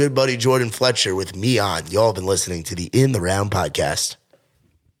ado, it's our good buddy Jordan Fletcher with Me On. Y'all have been listening to the In the Round Podcast.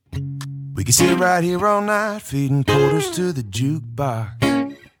 We can sit right here all night, feeding quarters to the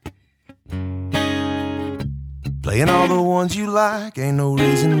jukebox, playing all the ones you like. Ain't no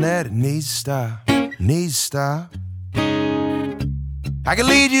reason that it needs to stop. I can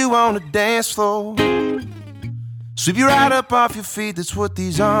lead you on the dance floor, sweep you right up off your feet, that's what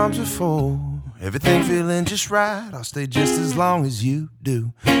these arms are for. Everything feeling just right, I'll stay just as long as you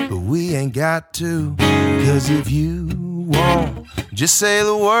do. But we ain't got to, cause if you won't, just say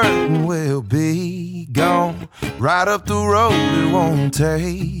the word and we'll be gone. Right up the road, it won't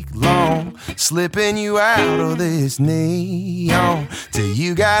take long, slipping you out of this neon, till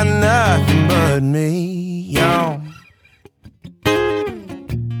you got nothing but me on.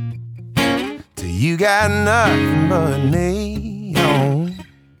 You got nothing but neon.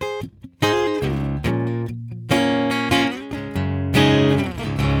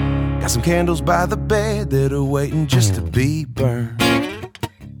 Got some candles by the bed that are waiting just to be burned.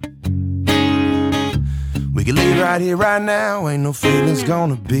 We We can leave right here, right now. Ain't no feelings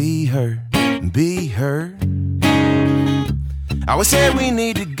gonna be hurt, be hurt. I always said we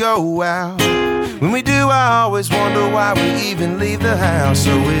need to go out. When we do, I always wonder why we even leave the house.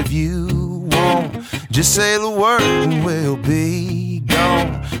 So if you won't, just say the word and we'll be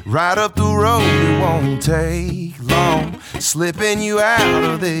gone. Right up the road, it won't take long. Slipping you out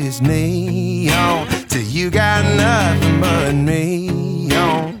of this neon till you got nothing but me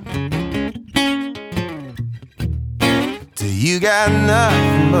on. Till you got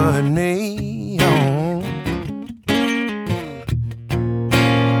nothing but me on.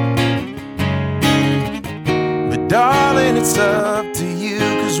 But darling, it's up to you,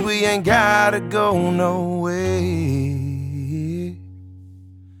 'cause we ain't gotta go nowhere.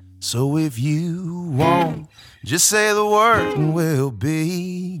 So if you won't, just say the word and we'll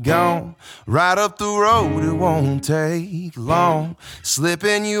be gone. Right up the road, it won't take long.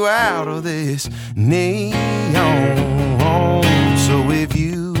 Slipping you out of this neon. So if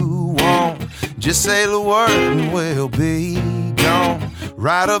you won't, just say the word and we'll be gone.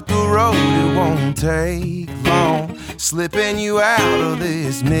 Right up the road, it won't take long. Slipping you out of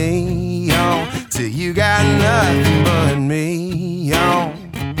this neon till you got nothing but me on.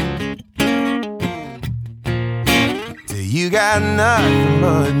 You got nothing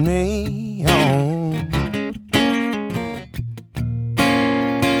but me on.